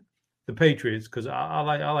in the Patriots because I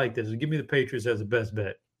like this. Give me the Patriots as the best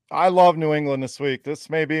bet. I love New England this week. This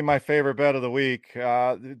may be my favorite bet of the week.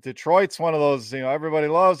 Detroit's one of those, everybody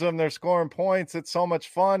loves them. They're scoring points. It's so much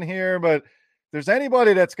fun here. But if there's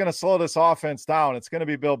anybody that's going to slow this offense down, it's going to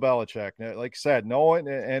be Bill Belichick. Like I said, knowing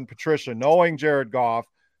and Patricia, knowing Jared Goff,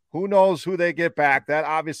 who knows who they get back. That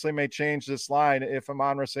obviously may change this line if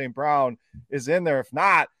Amon-Ra St. Brown is in there. If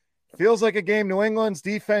not, feels like a game New England's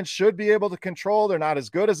defense should be able to control. They're not as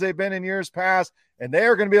good as they've been in years past, and they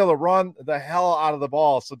are going to be able to run the hell out of the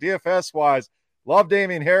ball. So DFS-wise, love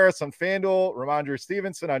Damian Harris on FanDuel, Ramondre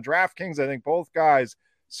Stevenson on DraftKings. I think both guys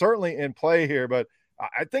certainly in play here, but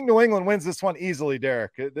I think New England wins this one easily,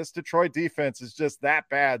 Derek. This Detroit defense is just that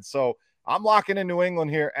bad. So I'm locking in New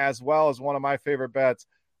England here as well as one of my favorite bets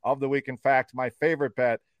of the week. In fact, my favorite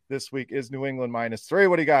bet this week is New England -3.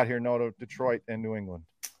 What do you got here, Noto? Detroit and New England.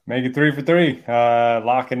 Make it 3 for 3.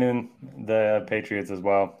 Locking in the Patriots as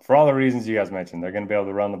well. For all the reasons you guys mentioned, they're going to be able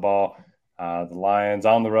to run the ball. The Lions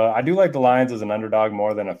on the road. I do like the Lions as an underdog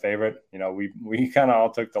more than a favorite. We kind of all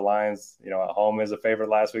took the Lions, at home as a favorite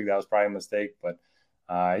last week. That was probably a mistake. But,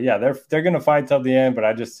 they're going to fight till the end. But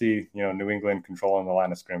I just see, New England controlling the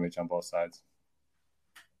line of scrimmage on both sides.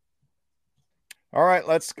 All right,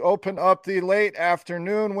 let's open up the late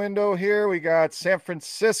afternoon window here. We got San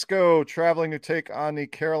Francisco traveling to take on the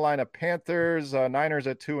Carolina Panthers. Niners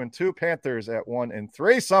at 2-2, Panthers at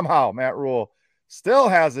 1-3. Somehow, Matt Rule still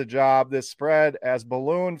has a job. This spread has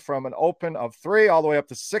ballooned from an open of 3 all the way up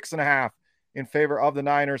to 6.5 in favor of the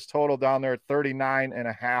Niners. Total down there at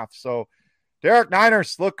 39.5. So, Derek,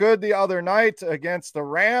 Niners look good the other night against the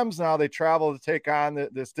Rams. Now they travel to take on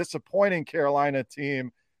this disappointing Carolina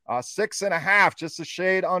team. 6.5, just a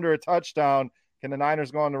shade under a touchdown. Can the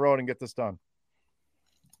Niners go on the road and get this done?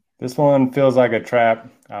 This one feels like a trap,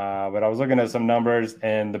 but I was looking at some numbers,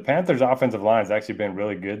 and the Panthers' offensive line has actually been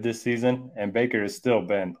really good this season, and Baker has still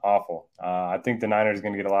been awful. I think the Niners are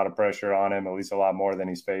going to get a lot of pressure on him, at least a lot more than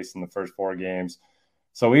he's faced in the first 4 games.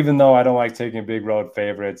 So even though I don't like taking big road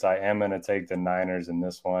favorites, I am going to take the Niners in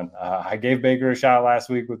this one. I gave Baker a shot last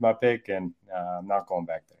week with my pick, and I'm not going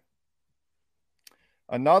back there.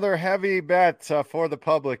 Another heavy bet for the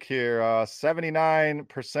public here.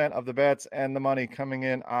 79% of the bets and the money coming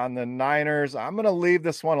in on the Niners. I'm going to leave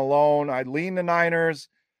this one alone. I lean the Niners.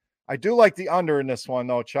 I do like the under in this one,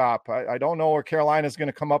 though, Chop. I don't know where Carolina's going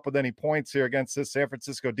to come up with any points here against this San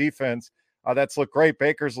Francisco defense. That's looked great.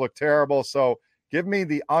 Baker's looked terrible. So give me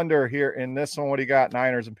the under here in this one. What do you got,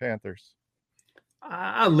 Niners and Panthers?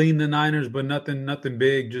 I lean the Niners, but nothing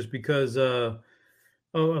big, just because of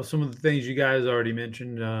some of the things you guys already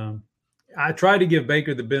mentioned. I tried to give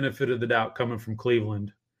Baker the benefit of the doubt coming from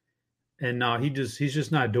Cleveland, and no, he's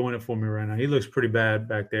just not doing it for me right now. He looks pretty bad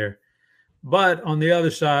back there. But on the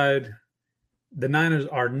other side, the Niners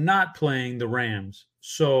are not playing the Rams.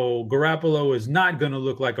 So Garoppolo is not going to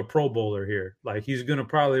look like a Pro Bowler here. Like, he's going to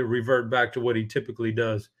probably revert back to what he typically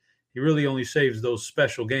does. He really only saves those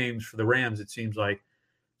special games for the Rams, it seems like.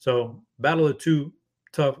 So battle of two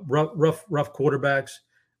tough, rough quarterbacks.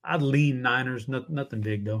 I'd lean Niners. Nothing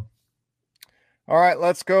big, though. All right,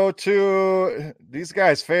 let's go to these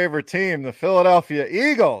guys' favorite team, the Philadelphia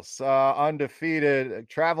Eagles, undefeated,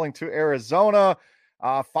 traveling to Arizona.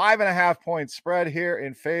 5.5-point spread here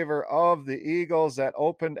in favor of the Eagles. That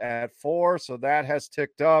opened at 4, so that has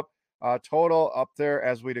ticked up. Total up there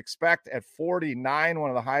as we'd expect at 49, one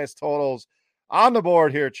of the highest totals on the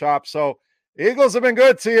board here, Chop. So Eagles have been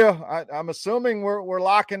good to you. I'm assuming we're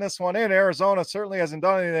locking this one in. Arizona certainly hasn't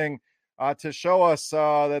done anything to show us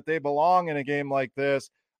that they belong in a game like this.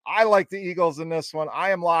 I like the Eagles in this one. I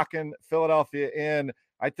am locking Philadelphia in.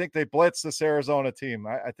 I think they blitz this Arizona team.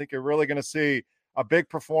 I think you're really going to see a big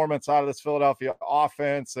performance out of this Philadelphia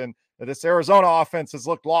offense, and this Arizona offense has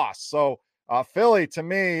looked lost. So Philly, to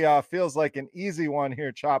me, feels like an easy one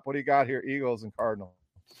here. Chop, what do you got here, Eagles and Cardinals?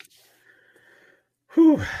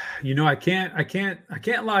 Whew. You know, I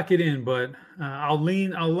can't lock it in, but I'll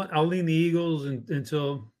lean the Eagles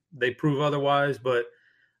until they prove otherwise. But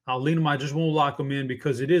I'll lean them. I just won't lock them in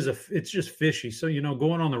because it's just fishy. So, you know,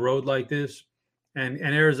 going on the road like this, and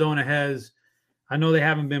Arizona has, I know they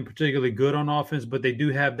haven't been particularly good on offense, but they do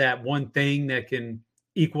have that one thing that can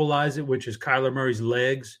equalize it, which is Kyler Murray's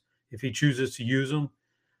legs if he chooses to use them.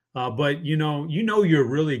 But you know you're a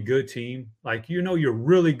really good team. Like, you know you're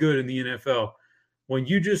really good in the NFL when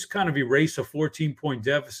you just kind of erase a 14-point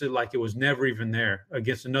deficit like it was never even there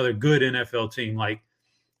against another good NFL team. Like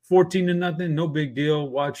 14-0, no big deal.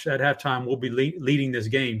 Watch at halftime, we'll be leading this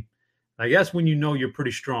game. I guess when you know you're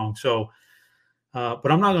pretty strong. So,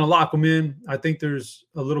 but I'm not going to lock them in. I think there's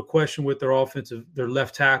a little question with their offensive, their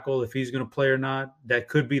left tackle, if he's going to play or not. That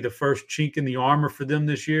could be the first chink in the armor for them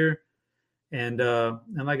this year. And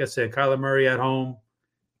like I said, Kyler Murray at home,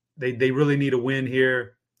 they really need a win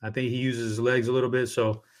here. I think he uses his legs a little bit,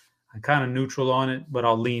 so I'm kind of neutral on it, but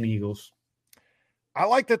I'll lean Eagles. I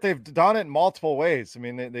like that they've done it in multiple ways. I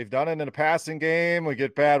mean, they've done it in a passing game. We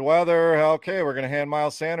get bad weather. Okay, we're going to hand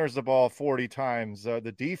Miles Sanders the ball 40 times.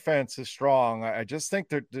 The defense is strong. I just think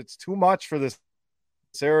that it's too much for this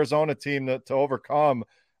Arizona team to overcome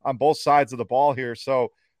on both sides of the ball here.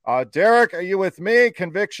 So, Derek, are you with me?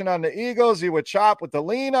 Conviction on the Eagles? You would chop with the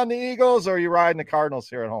lean on the Eagles, or are you riding the Cardinals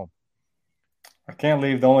here at home? I can't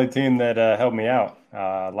leave the only team that helped me out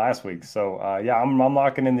last week. So, I'm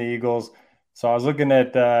locking in the Eagles. So I was looking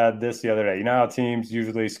at this the other day. You know how teams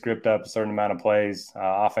usually script up a certain amount of plays,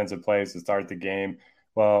 offensive plays to start the game.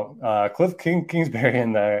 Well, Cliff Kingsbury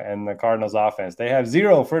and the Cardinals offense, they have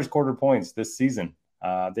 0 first quarter points this season.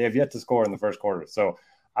 They have yet to score in the first quarter. So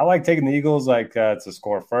I like taking the Eagles to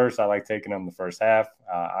score first. I like taking them the first half.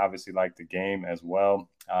 Obviously like the game as well.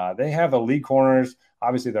 They have elite corners.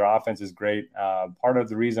 Obviously their offense is great. Part of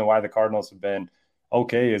the reason why the Cardinals have been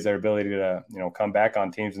okay is their ability to come back on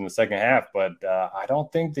teams in the second half, but I don't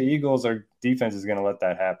think the Eagles defense is going to let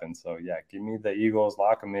that happen. So give me the Eagles,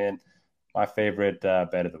 lock them in. My favorite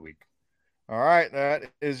bet of the week. All right, that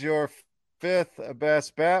is your fifth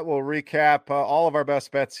best bet. We'll recap all of our best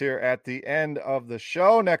bets here at the end of the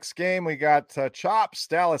show. Next game, we got Chops,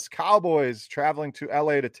 Dallas Cowboys traveling to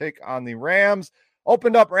LA to take on the Rams.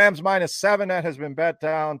 Opened up Rams -7. That has been bet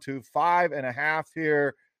down to 5.5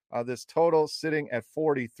 here. This total sitting at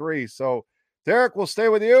 43. So, Derek, we'll stay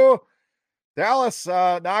with you. Dallas,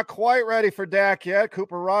 not quite ready for Dak yet.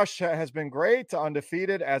 Cooper Rush has been great,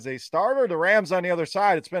 undefeated as a starter. The Rams on the other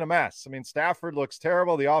side, it's been a mess. I mean, Stafford looks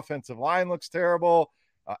terrible. The offensive line looks terrible.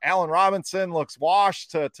 Allen Robinson looks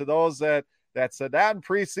washed to those that said that in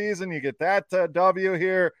preseason. You get that W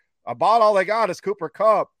here. About all they got is Cooper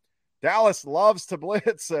Kupp. Dallas loves to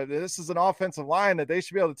blitz. This is an offensive line that they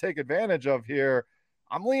should be able to take advantage of here.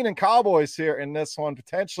 I'm leaning Cowboys here in this one,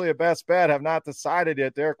 potentially a best bet. Have not decided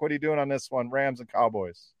yet. Derek, what are you doing on this one, Rams and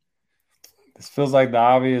Cowboys? This feels like the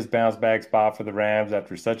obvious bounce back spot for the Rams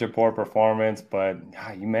after such a poor performance, but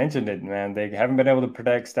you mentioned it, man. They haven't been able to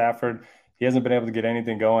protect Stafford. He hasn't been able to get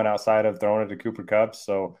anything going outside of throwing it to Cooper Kupp.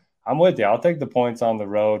 So I'm with you. I'll take the points on the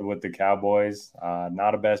road with the Cowboys.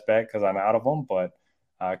 Not a best bet because I'm out of them, but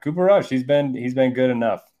Cooper Rush, he's been good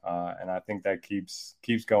enough, and I think that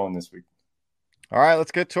keeps going this week. All right,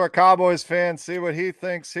 let's get to our Cowboys fan, see what he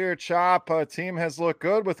thinks here. Chop, team has looked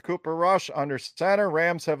good with Cooper Rush under center.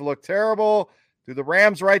 Rams have looked terrible. Do the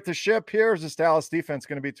Rams right the ship here? Or is this Dallas defense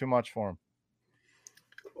going to be too much for them?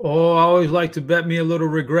 Oh, I always like to bet me a little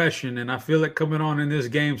regression, and I feel it coming on in this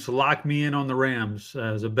game. So lock me in on the Rams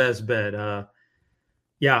as a best bet.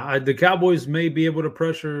 The Cowboys may be able to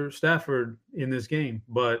pressure Stafford in this game,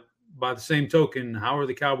 but by the same token, how are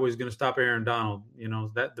the Cowboys going to stop Aaron Donald? You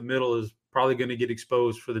know, that the middle is probably going to get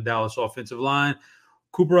exposed for the Dallas offensive line.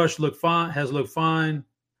 Cooper Rush has looked fine,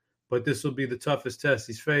 but this will be the toughest test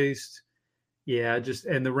he's faced. Yeah,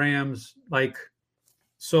 and the Rams,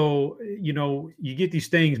 so, you know, you get these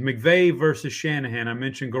things, McVay versus Shanahan. I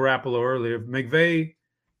mentioned Garoppolo earlier. McVay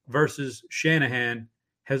versus Shanahan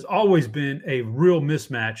has always been a real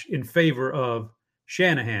mismatch in favor of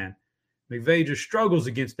Shanahan. McVay just struggles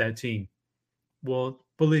against that team. Well,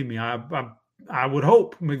 believe me, I would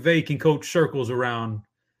hope McVay can coach circles around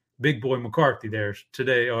Big Boy McCarthy there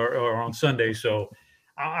today or on Sunday. So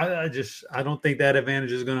I don't think that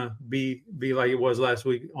advantage is going to be like it was last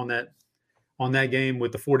week on that game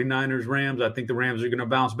with the 49ers Rams. I think the Rams are going to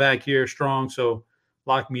bounce back here strong. So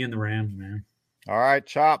lock me in the Rams, man. All right,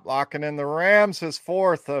 Chop, locking in the Rams, his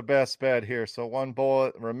fourth best bet here. So one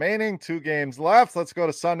bullet remaining, 2 games left. Let's go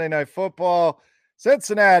to Sunday Night Football.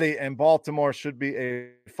 Cincinnati and Baltimore should be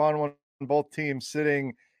a fun one. Both teams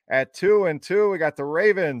sitting at 2-2. We got the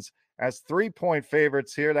Ravens as 3-point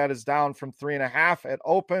favorites here. That is down from 3.5 at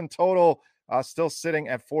open. Total still sitting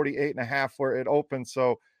at 48.5 where it opened.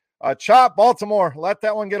 So Chop, Baltimore, let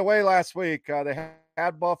that one get away last week. They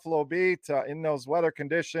had Buffalo beat in those weather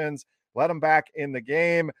conditions. Let them back in the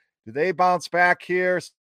game. Do they bounce back here?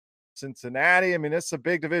 Cincinnati, I mean, this is a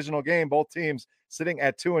big divisional game. Both teams sitting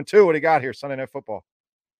at 2-2. What do you got here, Sunday Night Football?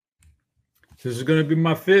 This is going to be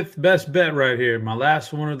my 5th best bet right here, my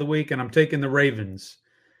last one of the week, and I'm taking the Ravens.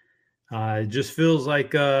 It just feels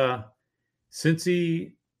like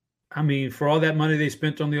Cincy, I mean, for all that money they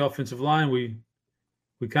spent on the offensive line, we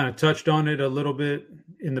kind of touched on it a little bit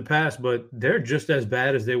in the past, but they're just as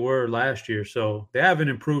bad as they were last year. So they haven't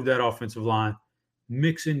improved that offensive line.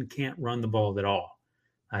 Mixon can't run the ball at all.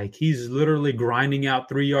 Like, he's literally grinding out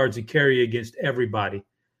 3 yards a carry against everybody.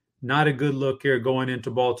 Not a good look here going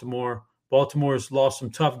into Baltimore. Baltimore has lost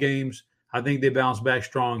some tough games. I think they bounce back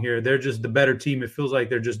strong here. They're just the better team. It feels like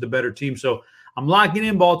they're just the better team. So I'm locking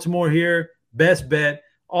in Baltimore here. Best bet.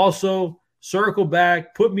 Also, circle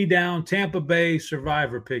back, put me down, Tampa Bay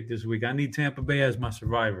survivor pick this week. I need Tampa Bay as my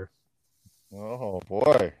survivor. Oh,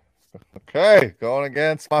 boy. Okay, going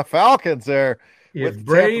against my Falcons there with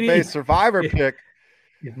Brady, Tampa Bay survivor pick.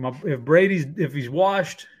 If he's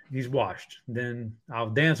washed, he's washed. Then I'll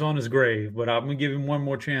dance on his grave, but I'm going to give him one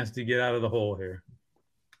more chance to get out of the hole here.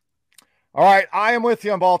 All right, I am with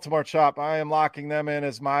you on Baltimore, Chop. I am locking them in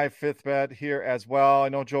as my 5th bet here as well. I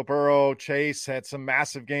know Joe Burrow, Chase had some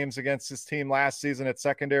massive games against his team last season at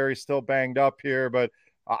secondary, still banged up here, but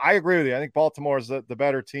I agree with you. I think Baltimore is the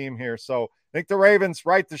better team here. So I think the Ravens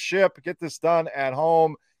right the ship, get this done at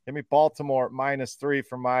home. Give me Baltimore -3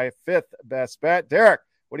 for my 5th best bet. Derek,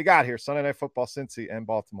 what do you got here? Sunday Night Football, Cincy and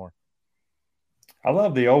Baltimore. I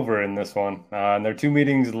love the over in this one. In their 2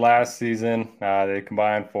 meetings last season, they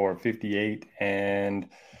combined for 58 and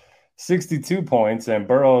 62 points, and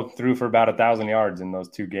Burrow threw for about 1,000 yards in those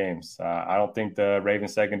 2 games. I don't think the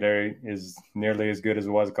Ravens secondary is nearly as good as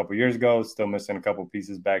it was a couple years ago. Still missing a couple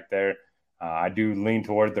pieces back there. I do lean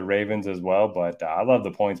toward the Ravens as well, but I love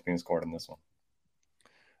the points being scored in this one.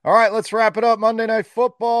 All right, let's wrap it up. Monday Night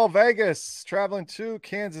Football, Vegas traveling to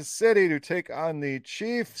Kansas City to take on the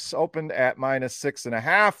Chiefs. Opened at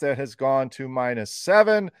 -6.5. That has gone to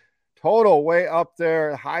 -7. Total way up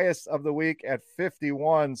there, highest of the week at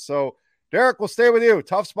 51. So, Derek, we'll stay with you.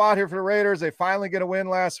 Tough spot here for the Raiders. They finally get a win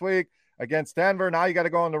last week against Denver. Now you got to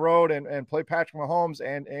go on the road and play Patrick Mahomes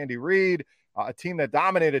and Andy Reid, a team that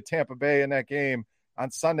dominated Tampa Bay in that game on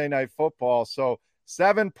Sunday Night Football. So,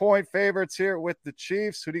 7-point favorites here with the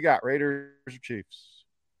Chiefs. Who do you got, Raiders or Chiefs?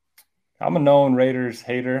 I'm a known Raiders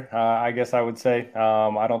hater, I guess I would say.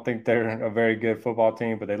 I don't think they're a very good football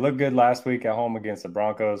team, but they looked good last week at home against the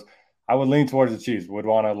Broncos. I would lean towards the Chiefs. Would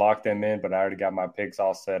want to lock them in, but I already got my picks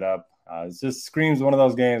all set up. It just screams one of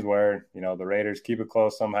those games where, you know, the Raiders keep it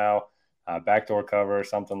close somehow, backdoor cover or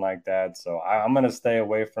something like that. So I'm going to stay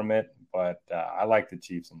away from it, but I like the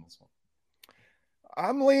Chiefs in this one.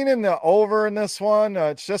 I'm leaning the over in this one.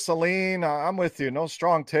 It's just a lean. I'm with you. No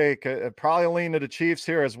strong take. Probably lean to the Chiefs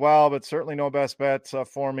here as well, but certainly no best bets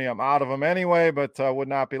for me. I'm out of them anyway, but would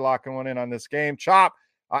not be locking one in on this game. Chop,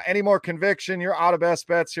 any more conviction? You're out of best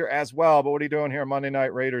bets here as well, but what are you doing here Monday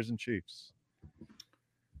night, Raiders and Chiefs?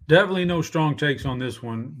 Definitely no strong takes on this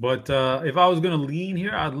one. But if I was going to lean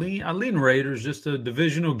here, I'd lean Raiders. Just a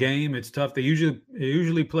divisional game. It's tough. They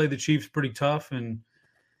usually play the Chiefs pretty tough, and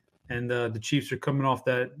the Chiefs are coming off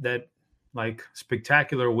that like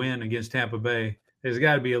spectacular win against Tampa Bay. There's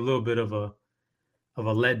got to be a little bit of a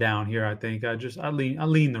letdown here. I think I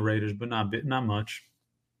lean the Raiders, but not much.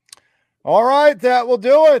 All right, that will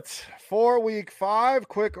do it for week 5.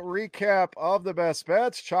 Quick recap of the best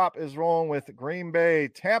bets. Chop is rolling with Green Bay,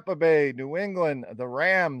 Tampa Bay, New England, the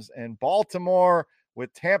Rams, and Baltimore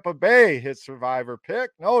with Tampa Bay, his survivor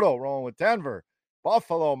pick. Noto rolling with Denver,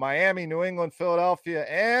 Buffalo, Miami, New England, Philadelphia,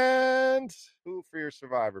 and who for your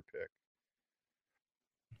survivor pick?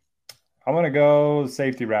 I'm going to go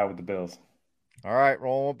safety route with the Bills. All right,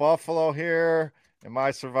 rolling with Buffalo here. And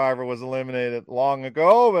my survivor was eliminated long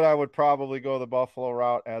ago, but I would probably go the Buffalo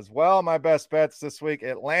route as well. My best bets this week,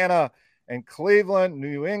 Atlanta and Cleveland,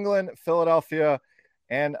 New England, Philadelphia,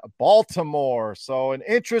 and Baltimore. So an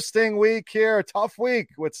interesting week here, a tough week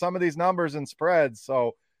with some of these numbers and spreads.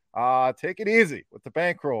 So take it easy with the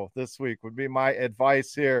bankroll this week would be my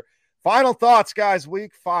advice here. Final thoughts, guys,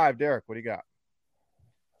 week 5. Derek, what do you got?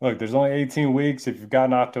 Look, there's only 18 weeks. If you've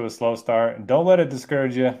gotten off to a slow start, don't let it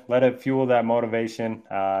discourage you. Let it fuel that motivation.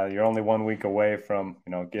 You're only 1 week away from,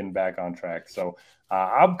 getting back on track. So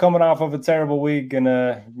I'm coming off of a terrible week,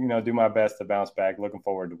 gonna, do my best to bounce back. Looking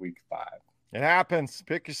forward to week 5. It happens.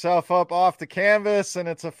 Pick yourself up off the canvas, and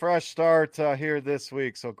it's a fresh start here this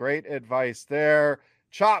week. So great advice there.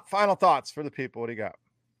 Chop, final thoughts for the people. What do you got?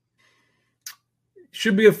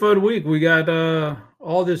 Should be a fun week. We got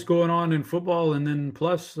all this going on in football, and then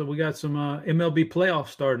plus we got some MLB playoffs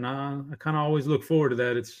starting. I kind of always look forward to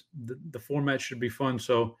that. It's the format should be fun,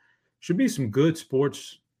 so should be some good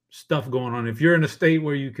sports stuff going on. If you're in a state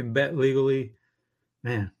where you can bet legally,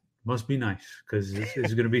 man, must be nice because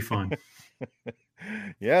it's going to be fun.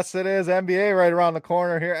 Yes, it is. NBA right around the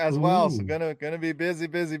corner here as well. So gonna be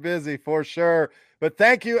busy for sure. But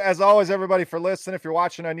thank you as always, everybody, for listening. If you're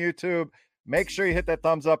watching on YouTube, make sure you hit that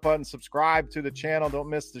thumbs up button, subscribe to the channel. Don't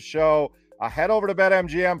miss the show. Head over to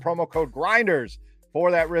BetMGM, promo code GRINDERS for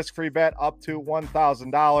that risk-free bet up to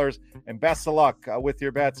 $1,000. And best of luck with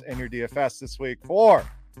your bets and your DFS this week. For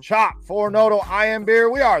Chop, for Noto, I am Beer.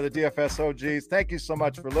 We are the DFS OGs. Thank you so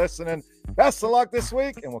much for listening. Best of luck this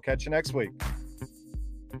week, and we'll catch you next week.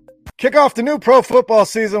 Kick off the new pro football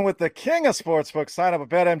season with the king of sportsbooks. Sign up at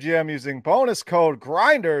BetMGM using bonus code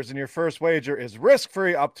GRINDERS, and your first wager is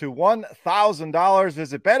risk-free up to $1,000.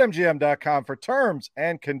 Visit BetMGM.com for terms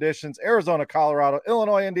and conditions. Arizona, Colorado,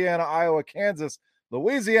 Illinois, Indiana, Iowa, Kansas,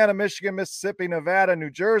 Louisiana, Michigan, Mississippi, Nevada, New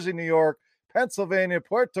Jersey, New York, Pennsylvania,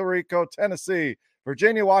 Puerto Rico, Tennessee,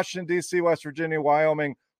 Virginia, Washington, D.C., West Virginia,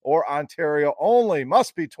 Wyoming, or Ontario only.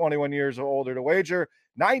 Must be 21 years or older to wager.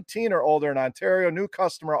 19 or older in Ontario. New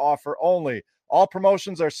customer offer only. All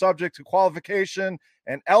promotions are subject to qualification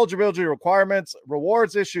and eligibility requirements.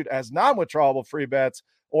 Rewards issued as non-withdrawable free bets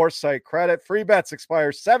or site credit. Free bets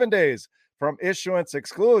expire 7 days from issuance.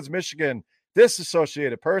 Excludes Michigan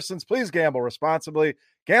disassociated persons. Please gamble responsibly.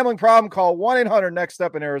 Gambling problem? Call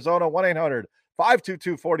 1-800-NEXT-STEP in Arizona.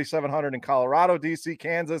 1-800-522-4700 in Colorado, D.C.,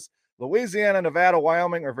 Kansas, Louisiana, Nevada,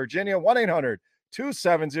 Wyoming, or Virginia.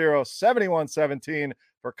 1-800-270-7117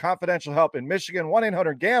 for confidential help in Michigan.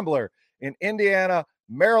 1-800-GAMBLER in Indiana,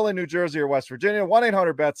 Maryland, New Jersey, or West Virginia.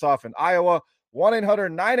 1-800-BETS-OFF in Iowa.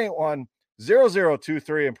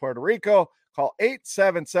 1-800-981-0023 in Puerto Rico. Call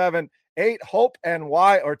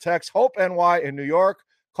 877-8-HOPE-NY or text HOPE-NY in New York.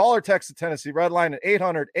 Call or text the Tennessee Red Line at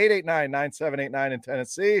 800-889-9789 in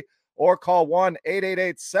Tennessee, or call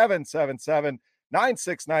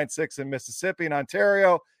 1-888-777-9696 in Mississippi and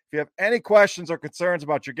Ontario. If you have any questions or concerns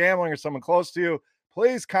about your gambling or someone close to you,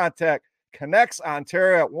 please contact Connects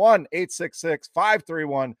Ontario at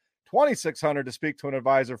 1-866-531-2600 to speak to an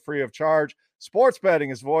advisor free of charge. Sports betting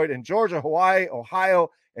is void in Georgia, Hawaii, Ohio,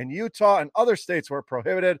 and Utah, and other states where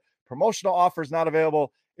prohibited. Promotional offers not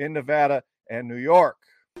available in Nevada and New York.